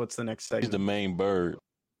 Sean East, what's the next segment? He's the main bird.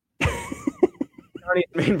 Sean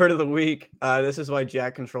East, main bird of the week. This is why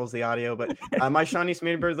Jack controls the audio. But my Sean East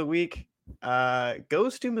main bird of the week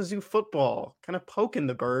goes to Mizzou football. Kind of poking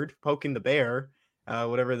the bear,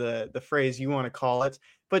 whatever the phrase you want to call it.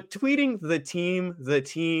 But tweeting the team,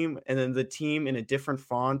 and then the team in a different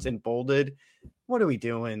font and bolded. What are we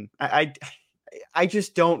doing? I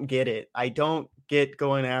just don't get it. I don't get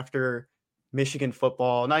going after Michigan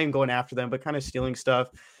football, not even going after them, but kind of stealing stuff.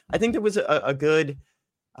 I think there was a good,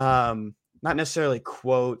 not necessarily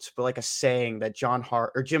quotes, but like a saying that Jim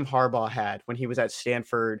Harbaugh had when he was at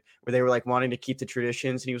Stanford, where they were like wanting to keep the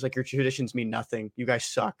traditions. And he was like, your traditions mean nothing. You guys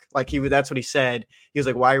suck. Like that's what he said. He was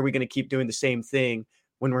like, why are we going to keep doing the same thing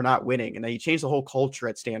when we're not winning? And then he changed the whole culture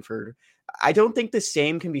at Stanford. I don't think the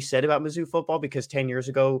same can be said about Mizzou football because 10 years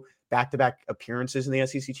ago, back-to-back appearances in the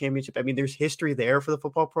SEC championship. I mean, there's history there for the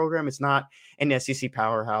football program. It's not an SEC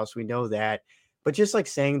powerhouse. We know that. But just like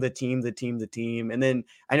saying the team. And then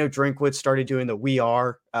I know Drinkwitz started doing the we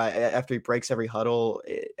are after he breaks every huddle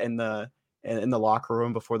in the locker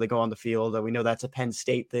room before they go on the field. We know that's a Penn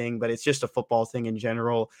State thing, but it's just a football thing in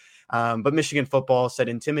general. But Michigan football said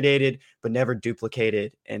intimidated, but never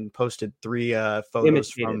duplicated, and posted 3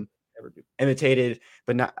 photos imitated,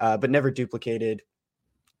 but never duplicated.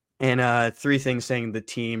 And 3 things saying the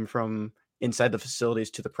team from inside the facilities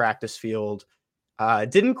to the practice field.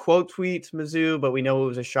 Didn't quote tweet Mizzou, but we know it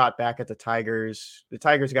was a shot back at the Tigers. The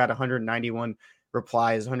Tigers got 191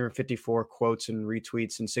 replies, 154 quotes and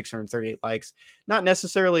retweets, and 638 likes. Not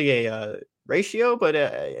necessarily a ratio, but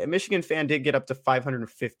a Michigan fan did get up to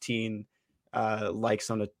 515 likes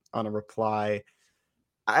on a reply.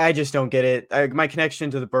 I just don't get it. My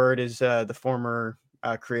connection to the bird is the former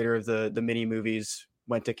creator of the mini movies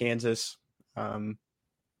went to Kansas.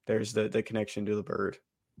 There's the connection to the bird.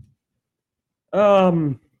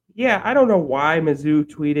 Yeah, I don't know why Mizzou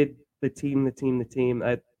tweeted the team.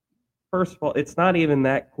 First of all, it's not even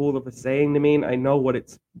that cool of a saying to me. I know what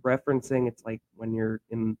it's referencing. It's like when you're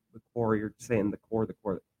in the core, you're saying the core.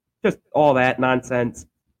 Just all that nonsense.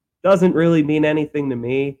 Doesn't really mean anything to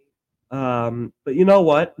me. But you know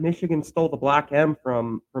what? Michigan stole the Black M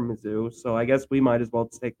from Mizzou, so I guess we might as well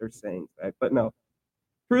take their sayings back. But no,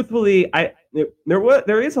 truthfully,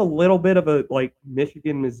 there is a little bit of a like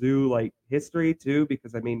Michigan Mizzou like history too,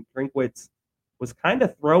 because I mean Drinkwitz was kind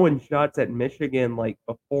of throwing shots at Michigan like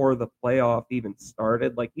before the playoff even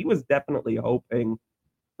started. Like he was definitely hoping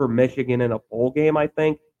for Michigan in a bowl game, I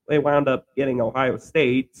think. They wound up getting Ohio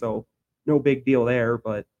State, so no big deal there.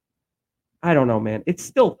 But I don't know, man. It's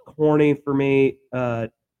still corny for me for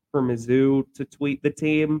Mizzou to tweet the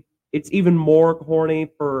team. It's even more corny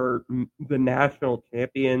for the national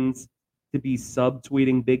champions to be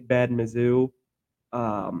subtweeting Big Bad Mizzou.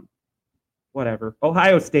 Whatever.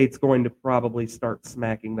 Ohio State's going to probably start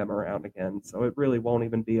smacking them around again, so it really won't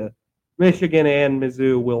even be a Michigan and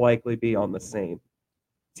Mizzou will likely be on the same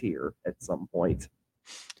tier at some point.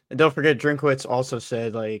 And don't forget, Drinkwitz also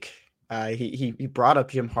said he brought up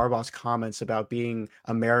Jim Harbaugh's comments about being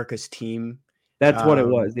America's team. That's what it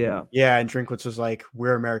was, yeah. Yeah, and Drinkwitz was like,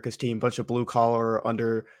 "We're America's team, bunch of blue collar,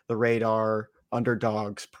 under the radar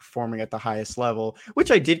underdogs performing at the highest level," which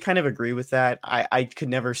I did kind of agree with that. I could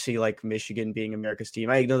never see like Michigan being America's team.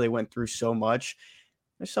 I know they went through so much.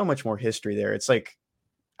 There's so much more history there. It's like,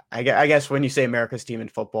 I guess when you say America's team in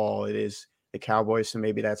football, it is the Cowboys. So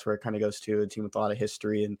maybe that's where it kind of goes to, a team with a lot of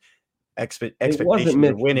history and expectations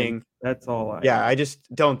of winning. That's all. I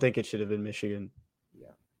just don't think it should have been Michigan.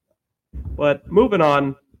 Yeah. But moving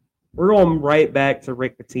on, we're going right back to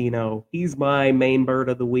Rick Pitino. He's my main bird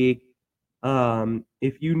of the week.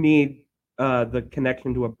 If you need the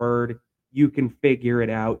connection to a bird, you can figure it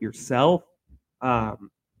out yourself.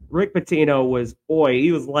 Rick Pitino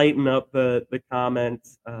he was lighting up the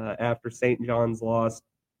comments after St. John's lost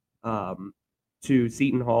to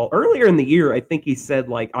Seton Hall. Earlier in the year, I think he said,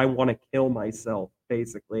 like, I want to kill myself,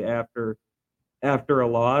 basically, after a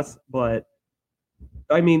loss. But,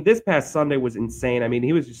 I mean, this past Sunday was insane. I mean,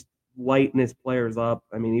 he was just lighting his players up.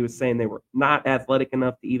 I mean, he was saying they were not athletic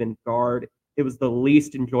enough to even guard. It was the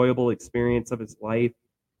least enjoyable experience of his life.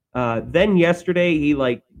 Then yesterday, he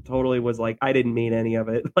totally was like, I didn't mean any of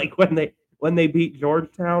it. Like when they beat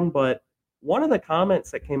Georgetown. But one of the comments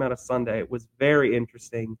that came out of Sunday was very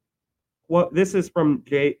interesting. This is from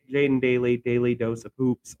Jaden Daly, Daily Dose of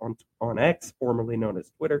Hoops on X, formerly known as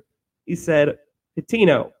Twitter. He said,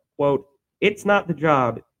 Pitino, quote, "It's not the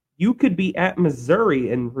job. You could be at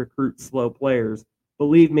Missouri and recruit slow players.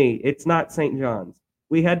 Believe me, it's not St. John's.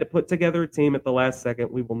 We had to put together a team at the last second.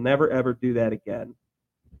 We will never, ever do that again."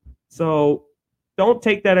 So don't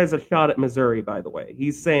take that as a shot at Missouri, by the way.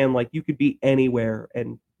 He's saying, you could be anywhere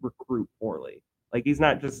and recruit poorly. He's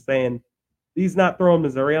not just saying, he's not throwing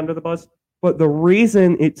Missouri under the bus. But the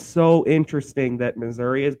reason it's so interesting that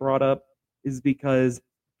Missouri is brought up is because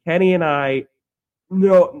Kenny and I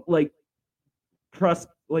trust,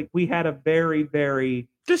 we had a very, very...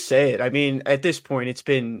 Just say it. I mean, at this point, it's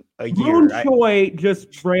been a year. Moon Choi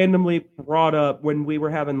just randomly brought up when we were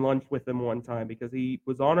having lunch with him one time, because he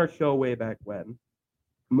was on our show way back when.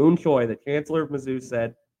 Moon Choi, the chancellor of Mizzou,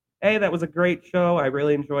 said, "Hey, that was a great show. I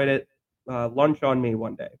really enjoyed it. Lunch on me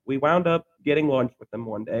one day." We wound up getting lunch with him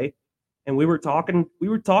one day, and we were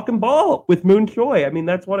talking ball with Moon Choi. I mean,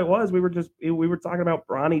 that's what it was. We were talking about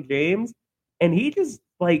Bronny James, and he just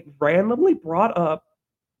randomly brought up,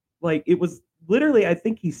 it was literally, I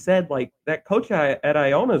think he said, that coach at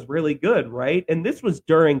Iona is really good, right? And this was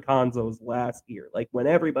during Konzo's last year, when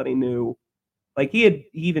everybody knew, he had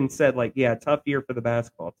even said, yeah, tough year for the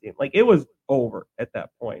basketball team. It was over at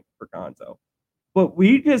that point for Konzo. But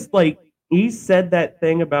we just, he said that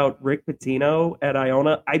thing about Rick Pitino at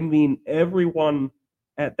Iona. I mean, everyone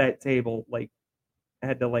at that table,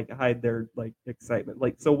 had to, hide their,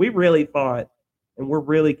 excitement. So we really thought, and we're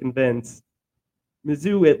really convinced,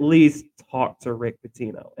 Mizzou at least talked to Rick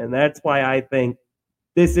Pitino. And that's why I think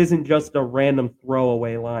this isn't just a random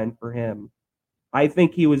throwaway line for him. I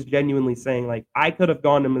think he was genuinely saying, I could have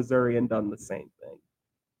gone to Missouri and done the same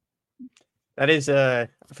thing. That is,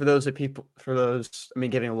 for those,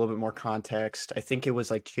 giving a little bit more context, I think it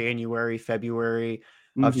was January, February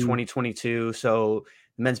of 2022. So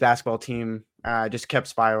the men's basketball team just kept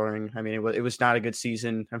spiraling. I mean, it was not a good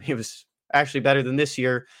season. I mean, it was actually better than this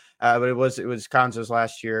year. But it was Konzo's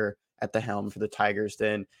last year at the helm for the Tigers.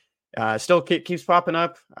 Then still keeps popping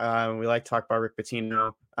up. We like to talk about Rick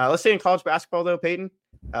Pitino. Let's stay in college basketball, though, Payton.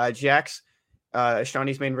 Jax,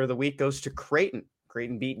 Shawnee's main bird of the week goes to Creighton.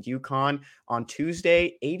 Creighton beat UConn on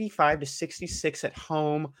Tuesday, 85-66 at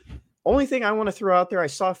home. Only thing I want to throw out there, I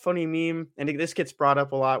saw a funny meme, and this gets brought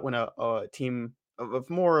up a lot when a team of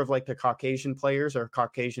more of the Caucasian players or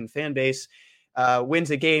Caucasian fan base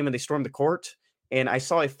wins a game and they storm the court. And I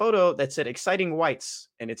saw a photo that said exciting whites,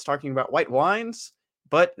 and it's talking about white wines,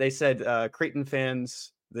 but they said Creighton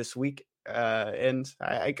fans this week. And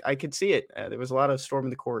I could see it. There was a lot of storming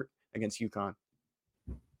the court against UConn.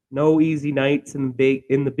 No easy nights in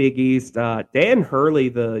the Big East. Dan Hurley,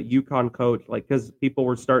 the UConn coach, because people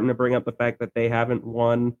were starting to bring up the fact that they haven't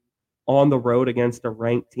won on the road against a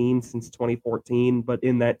ranked team since 2014, but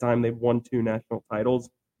in that time they've won 2 national titles.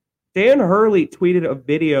 Dan Hurley tweeted a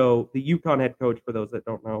video, the UConn head coach, for those that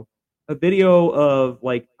don't know, a video of,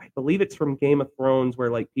 like, I believe it's from Game of Thrones, where,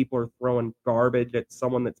 like, people are throwing garbage at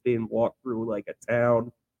someone that's being walked through, like, a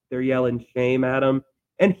town. They're yelling shame at him.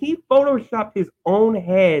 And he photoshopped his own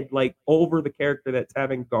head, like, over the character that's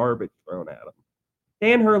having garbage thrown at him.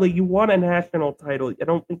 Dan Hurley, you won a national title. I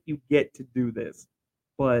don't think you get to do this.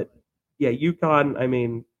 But, yeah, UConn, I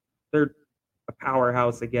mean, they're a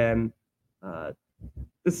powerhouse again.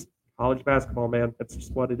 This college basketball, man, that's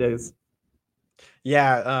just what it is.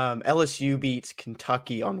 Yeah, LSU beats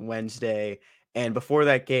Kentucky on Wednesday. And before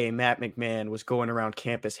that game, Matt McMahon was going around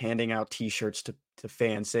campus handing out T-shirts to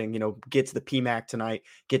fans saying, get to the PMAC tonight,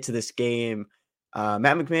 get to this game.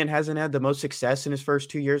 Matt McMahon hasn't had the most success in his first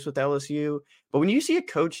 2 years with LSU. But when you see a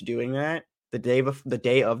coach doing that the day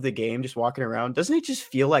of the game, just walking around, doesn't it just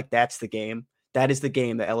feel like that's the game? That is the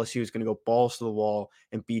game that LSU is going to go balls to the wall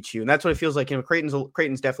and beat you. And that's what it feels like.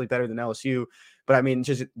 Creighton's definitely better than LSU. But, I mean,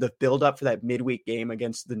 just the build-up for that midweek game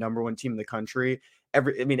against the number 1 team in the country,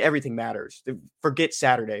 everything matters. Forget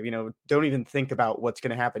Saturday. Don't even think about what's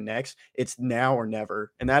going to happen next. It's now or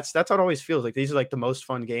never. And that's how it always feels like. These are, like, the most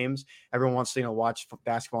fun games. Everyone wants to, watch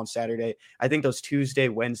basketball on Saturday. I think those Tuesday,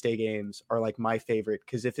 Wednesday games are, like, my favorite.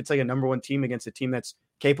 Because if it's, like, a number 1 team against a team that's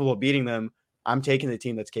capable of beating them, I'm taking the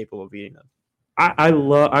team that's capable of beating them.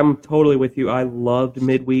 I'm totally with you. I loved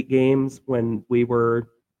midweek games when we were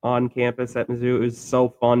on campus at Mizzou. It was so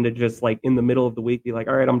fun to just, like, in the middle of the week be like,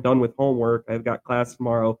 all right, I'm done with homework. I've got class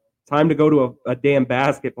tomorrow. Time to go to a damn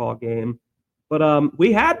basketball game. But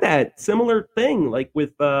we had that similar thing, like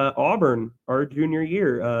with Auburn our junior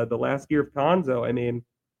year, the last year of Conzo. I mean,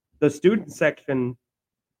 the student section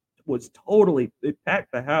was it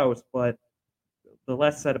packed the house, but the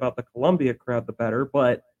less said about the Columbia crowd, the better.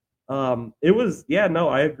 But it was,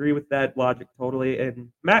 I agree with that logic totally. And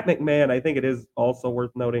Matt McMahon, I think it is also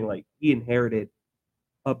worth noting, like, he inherited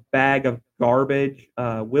a bag of garbage.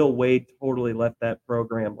 Will Wade totally left that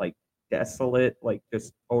program, like, desolate, like,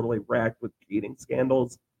 just totally racked with cheating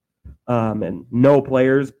scandals and no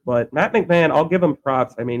players. But Matt McMahon, I'll give him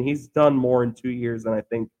props. I mean, he's done more in 2 years than I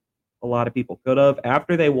think a lot of people could have.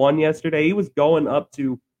 After they won yesterday, he was going up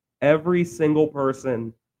to every single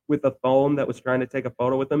person with a phone that was trying to take a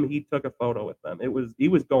photo with him. He took a photo with them. He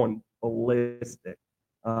was going ballistic.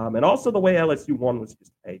 And also the way LSU won was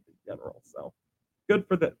just paid in general. So good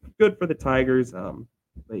for the Tigers.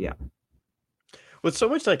 But yeah. With so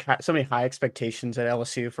many high expectations at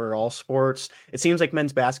LSU for all sports, it seems like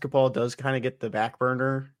men's basketball does kind of get the back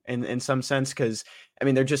burner in some sense, because, I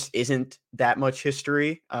mean, there just isn't that much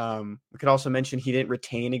history. We could also mention he didn't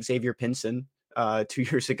retain Xavier Pinson 2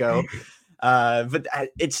 years ago. But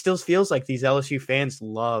it still feels like these LSU fans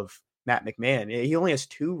love Matt McMahon. He only has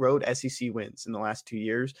 2 road SEC wins in the last 2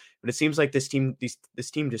 years, but it seems like this team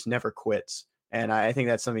just never quits. And I think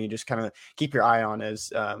that's something you just kind of keep your eye on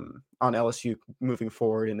as on LSU moving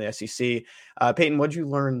forward in the SEC. Payton, what'd you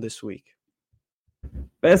learn this week?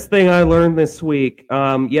 Best thing I learned this week.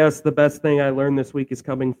 Yes, the best thing I learned this week is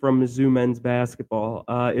coming from Mizzou men's basketball.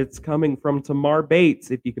 It's coming from Tamar Bates,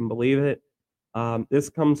 if you can believe it. This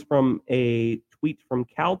comes from a tweet from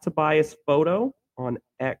Cal Tobias Photo on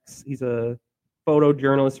X. He's a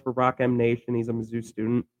photojournalist for Rock M Nation. He's a Mizzou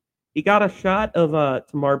student. He got a shot of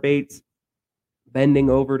Tamar Bates bending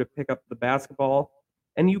over to pick up the basketball,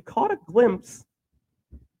 and you caught a glimpse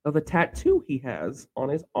of a tattoo he has on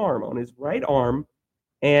his arm, on his right arm.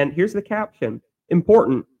 And here's the caption.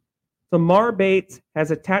 Important. Tamar Bates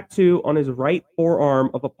has a tattoo on his right forearm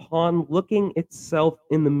of a pawn looking at itself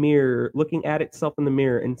in the mirror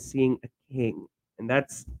and seeing a king. And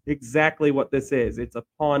that's exactly what this is. It's a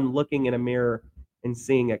pawn looking in a mirror and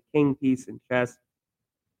seeing a king piece in chess.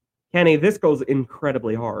 Kenny, this goes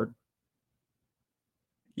incredibly hard.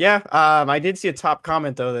 Yeah, I did see a top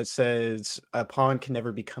comment, though, that says a pawn can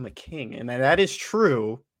never become a king. And that is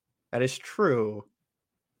true. That is true.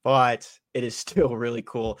 But it is still really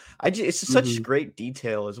cool. It's such great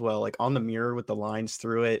detail as well, like on the mirror with the lines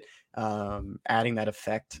through it, adding that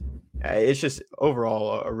effect. It's just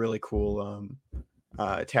overall a really cool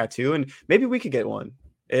tattoo. And maybe we could get one.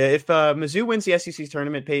 If Mizzou wins the SEC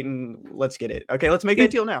tournament, Payton, let's get it. Okay, let's make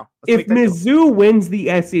that deal now. If Mizzou wins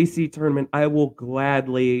the SEC tournament, I will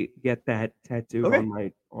gladly get that tattoo on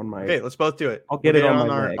my. Okay, let's both do it. I'll get it on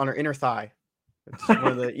our inner thigh. It's one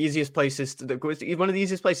of the easiest places. One of the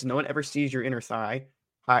easiest places. No one ever sees your inner thigh,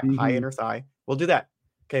 high inner thigh. We'll do that.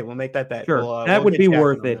 Okay, we'll make that bet. Sure, that would be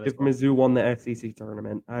worth it if Mizzou won the SEC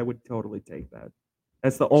tournament. I would totally take that.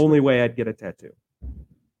 That's the only way I'd get a tattoo.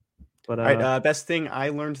 But All right, best thing I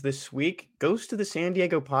learned this week goes to the San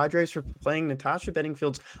Diego Padres for playing Natasha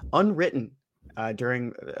Bedingfield's Unwritten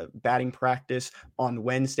during batting practice on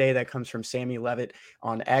Wednesday. That comes from Sammy Levitt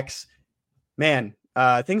on X. Man,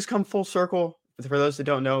 things come full circle. For those that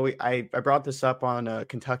don't know, I brought this up on a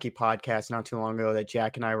Kentucky podcast not too long ago that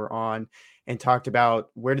Jack and I were on and talked about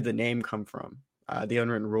where did the name come from, the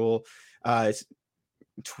Unwritten Rule. It's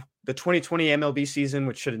the 2020 MLB season,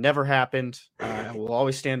 which should have never happened. We'll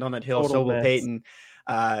always stand on that hill. Total So will mess. Payton.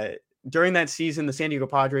 During that season, the San Diego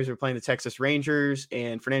Padres were playing the Texas Rangers,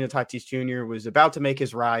 and Fernando Tatis Jr. was about to make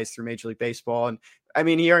his rise through Major League Baseball. And I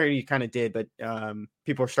mean, he already kind of did, but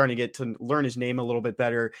people are starting to get to learn his name a little bit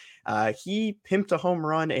better. He pimped a home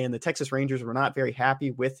run, and the Texas Rangers were not very happy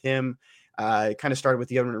with him. It kind of started with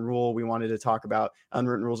the Unwritten Rule. We wanted to talk about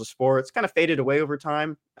unwritten rules of sports. Kind of faded away over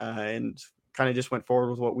time, and kind of just went forward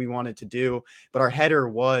with what we wanted to do. But our header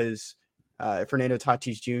was Fernando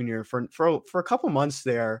Tatis Jr. for a couple months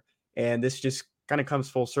there. And this just kind of comes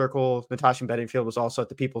full circle. Natasha Bedingfield was also at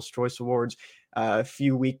the People's Choice Awards a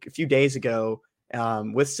few days ago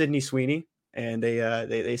with Sydney Sweeney, and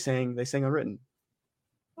they sang Unwritten.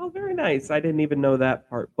 Oh, very nice. I didn't even know that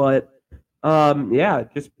part, but yeah,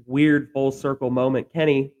 just weird full circle moment.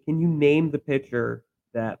 Kenny, can you name the pitcher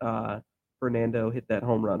that Fernando hit that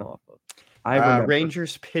home run off of? I remember.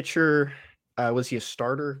 Rangers pitcher, was he a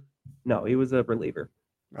starter? No, he was a reliever.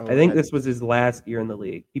 Oh, I think this was his last year in the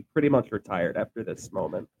league. He pretty much retired after this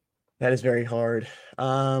moment. That is very hard.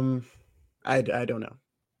 I don't know.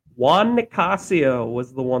 Juan Nicasio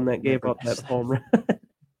was the one that gave Never up that guessed home run.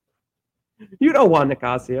 You know Juan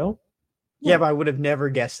Nicasio. Yeah, but I would have never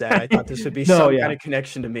guessed that. I thought this would be No, some yeah. kind of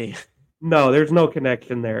connection to me. No, there's no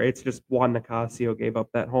connection there. It's just Juan Nicasio gave up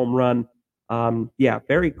that home run. Yeah,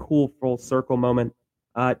 very cool full circle moment.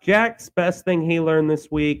 Jack's best thing he learned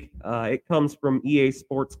this week, it comes from EA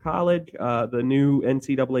Sports College, the new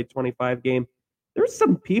NCAA 25 game. There's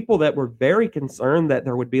some people that were very concerned that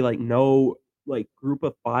there would be no group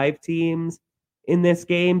of 5 teams in this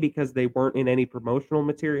game because they weren't in any promotional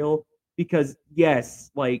material. Because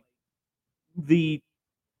yes, the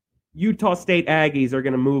Utah State Aggies are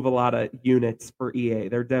going to move a lot of units for EA.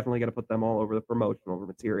 They're definitely going to put them all over the promotional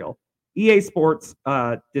material. EA Sports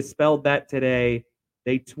dispelled that today.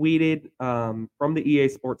 They tweeted from the EA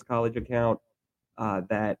Sports College account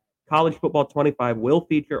that College Football 25 will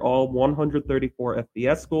feature all 134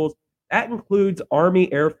 FBS schools. That includes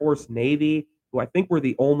Army, Air Force, Navy, who I think were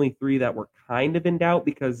the only 3 that were kind of in doubt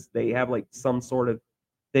because they have some sort of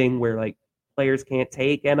thing where players can't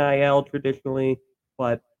take NIL traditionally,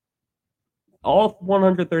 but all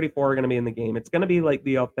 134 are going to be in the game. It's going to be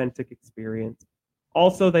the authentic experience.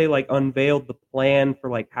 Also, they unveiled the plan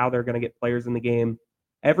for how they're going to get players in the game.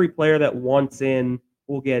 Every player that wants in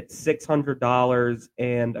will get $600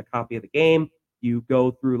 and a copy of the game. You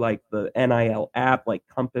go through the NIL app,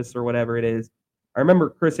 Compass or whatever it is. I remember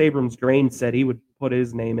Chris Abrams-Drain said he would put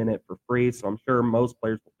his name in it for free, so I'm sure most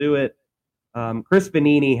players will do it. Chris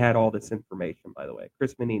Vanini had all this information, by the way.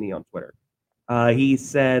 Chris Vanini on Twitter. He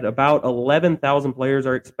said about 11,000 players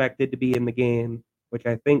are expected to be in the game, which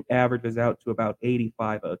I think averages out to about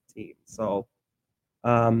 85 a team. So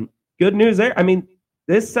good news there. I mean,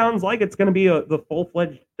 this sounds like it's going to be the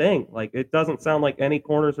full-fledged thing. It doesn't sound like any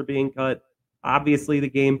corners are being cut. Obviously, the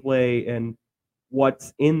gameplay and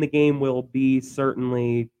what's in the game will be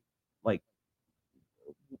certainly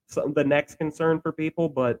the next concern for people.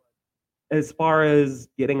 But as far as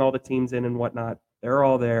getting all the teams in and whatnot, they're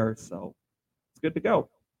all there. So it's good to go.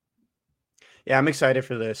 Yeah, I'm excited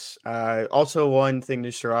for this. Also, one thing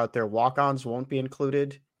to throw out there, walk-ons won't be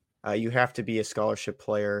included. You have to be a scholarship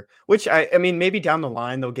player, which I mean, maybe down the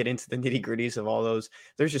line, they'll get into the nitty-gritties of all those.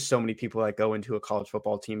 There's just so many people that go into a college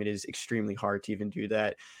football team. It is extremely hard to even do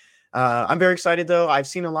that. I'm very excited, though. I've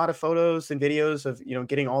seen a lot of photos and videos of,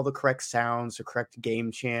 getting all the correct sounds, the correct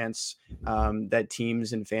game chants that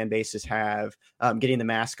teams and fan bases have, getting the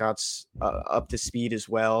mascots up to speed as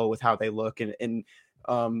well with how they look and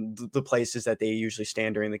the places that they usually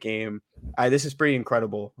stand during the game. This is pretty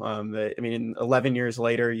incredible. 11 years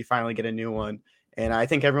later, you finally get a new one. And I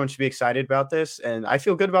think everyone should be excited about this. And I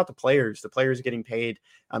feel good about the players. The players are getting paid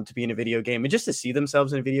to be in a video game. And just to see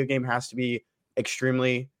themselves in a video game has to be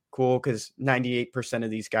extremely cool because 98%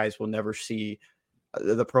 of these guys will never see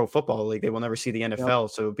the Pro Football League. They will never see the NFL. Yep.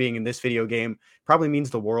 So being in this video game probably means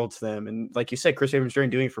the world to them. And like you said, Chris Abrams-Drain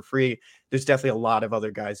doing it for free. There's definitely a lot of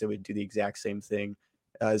other guys that would do the exact same thing.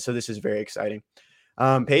 So this is very exciting.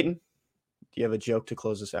 Payton, do you have a joke to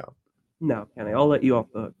close us out? No, Kenny, I'll let you off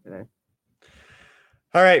the hook today.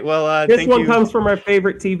 All right. Well, this one comes from our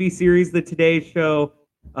favorite TV series, The Today Show.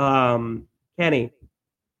 Kenny,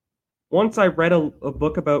 once I read a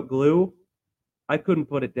book about glue, I couldn't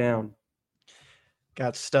put it down.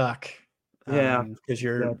 Got stuck. Yeah. Because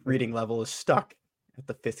your exactly. reading level is stuck at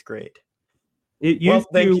the 5th grade. It used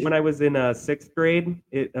thank to, you. when I was in 6th grade,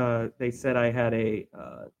 they said I had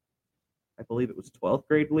I believe it was 12th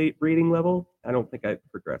grade reading level. I don't think I've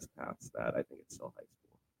progressed past that. I think it's still high school.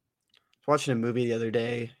 I was watching a movie the other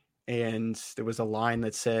day, and there was a line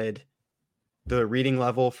that said the reading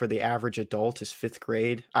level for the average adult is 5th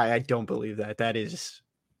grade. I don't believe that. That is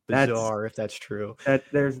bizarre if that's true.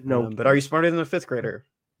 There's no. But are you smarter than a 5th grader?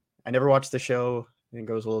 I never watched the show. I think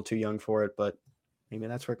I was a little too young for it, but maybe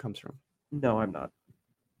that's where it comes from. No, I'm not.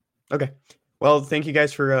 Okay. Well, thank you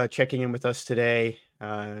guys for checking in with us today.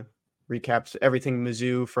 Recaps everything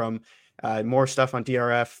Mizzou, from more stuff on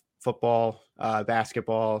DRF, football,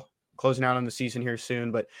 basketball, closing out on the season here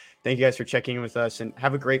soon. But thank you guys for checking in with us, and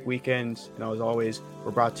have a great weekend. And as always,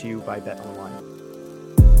 we're brought to you by Bet Online.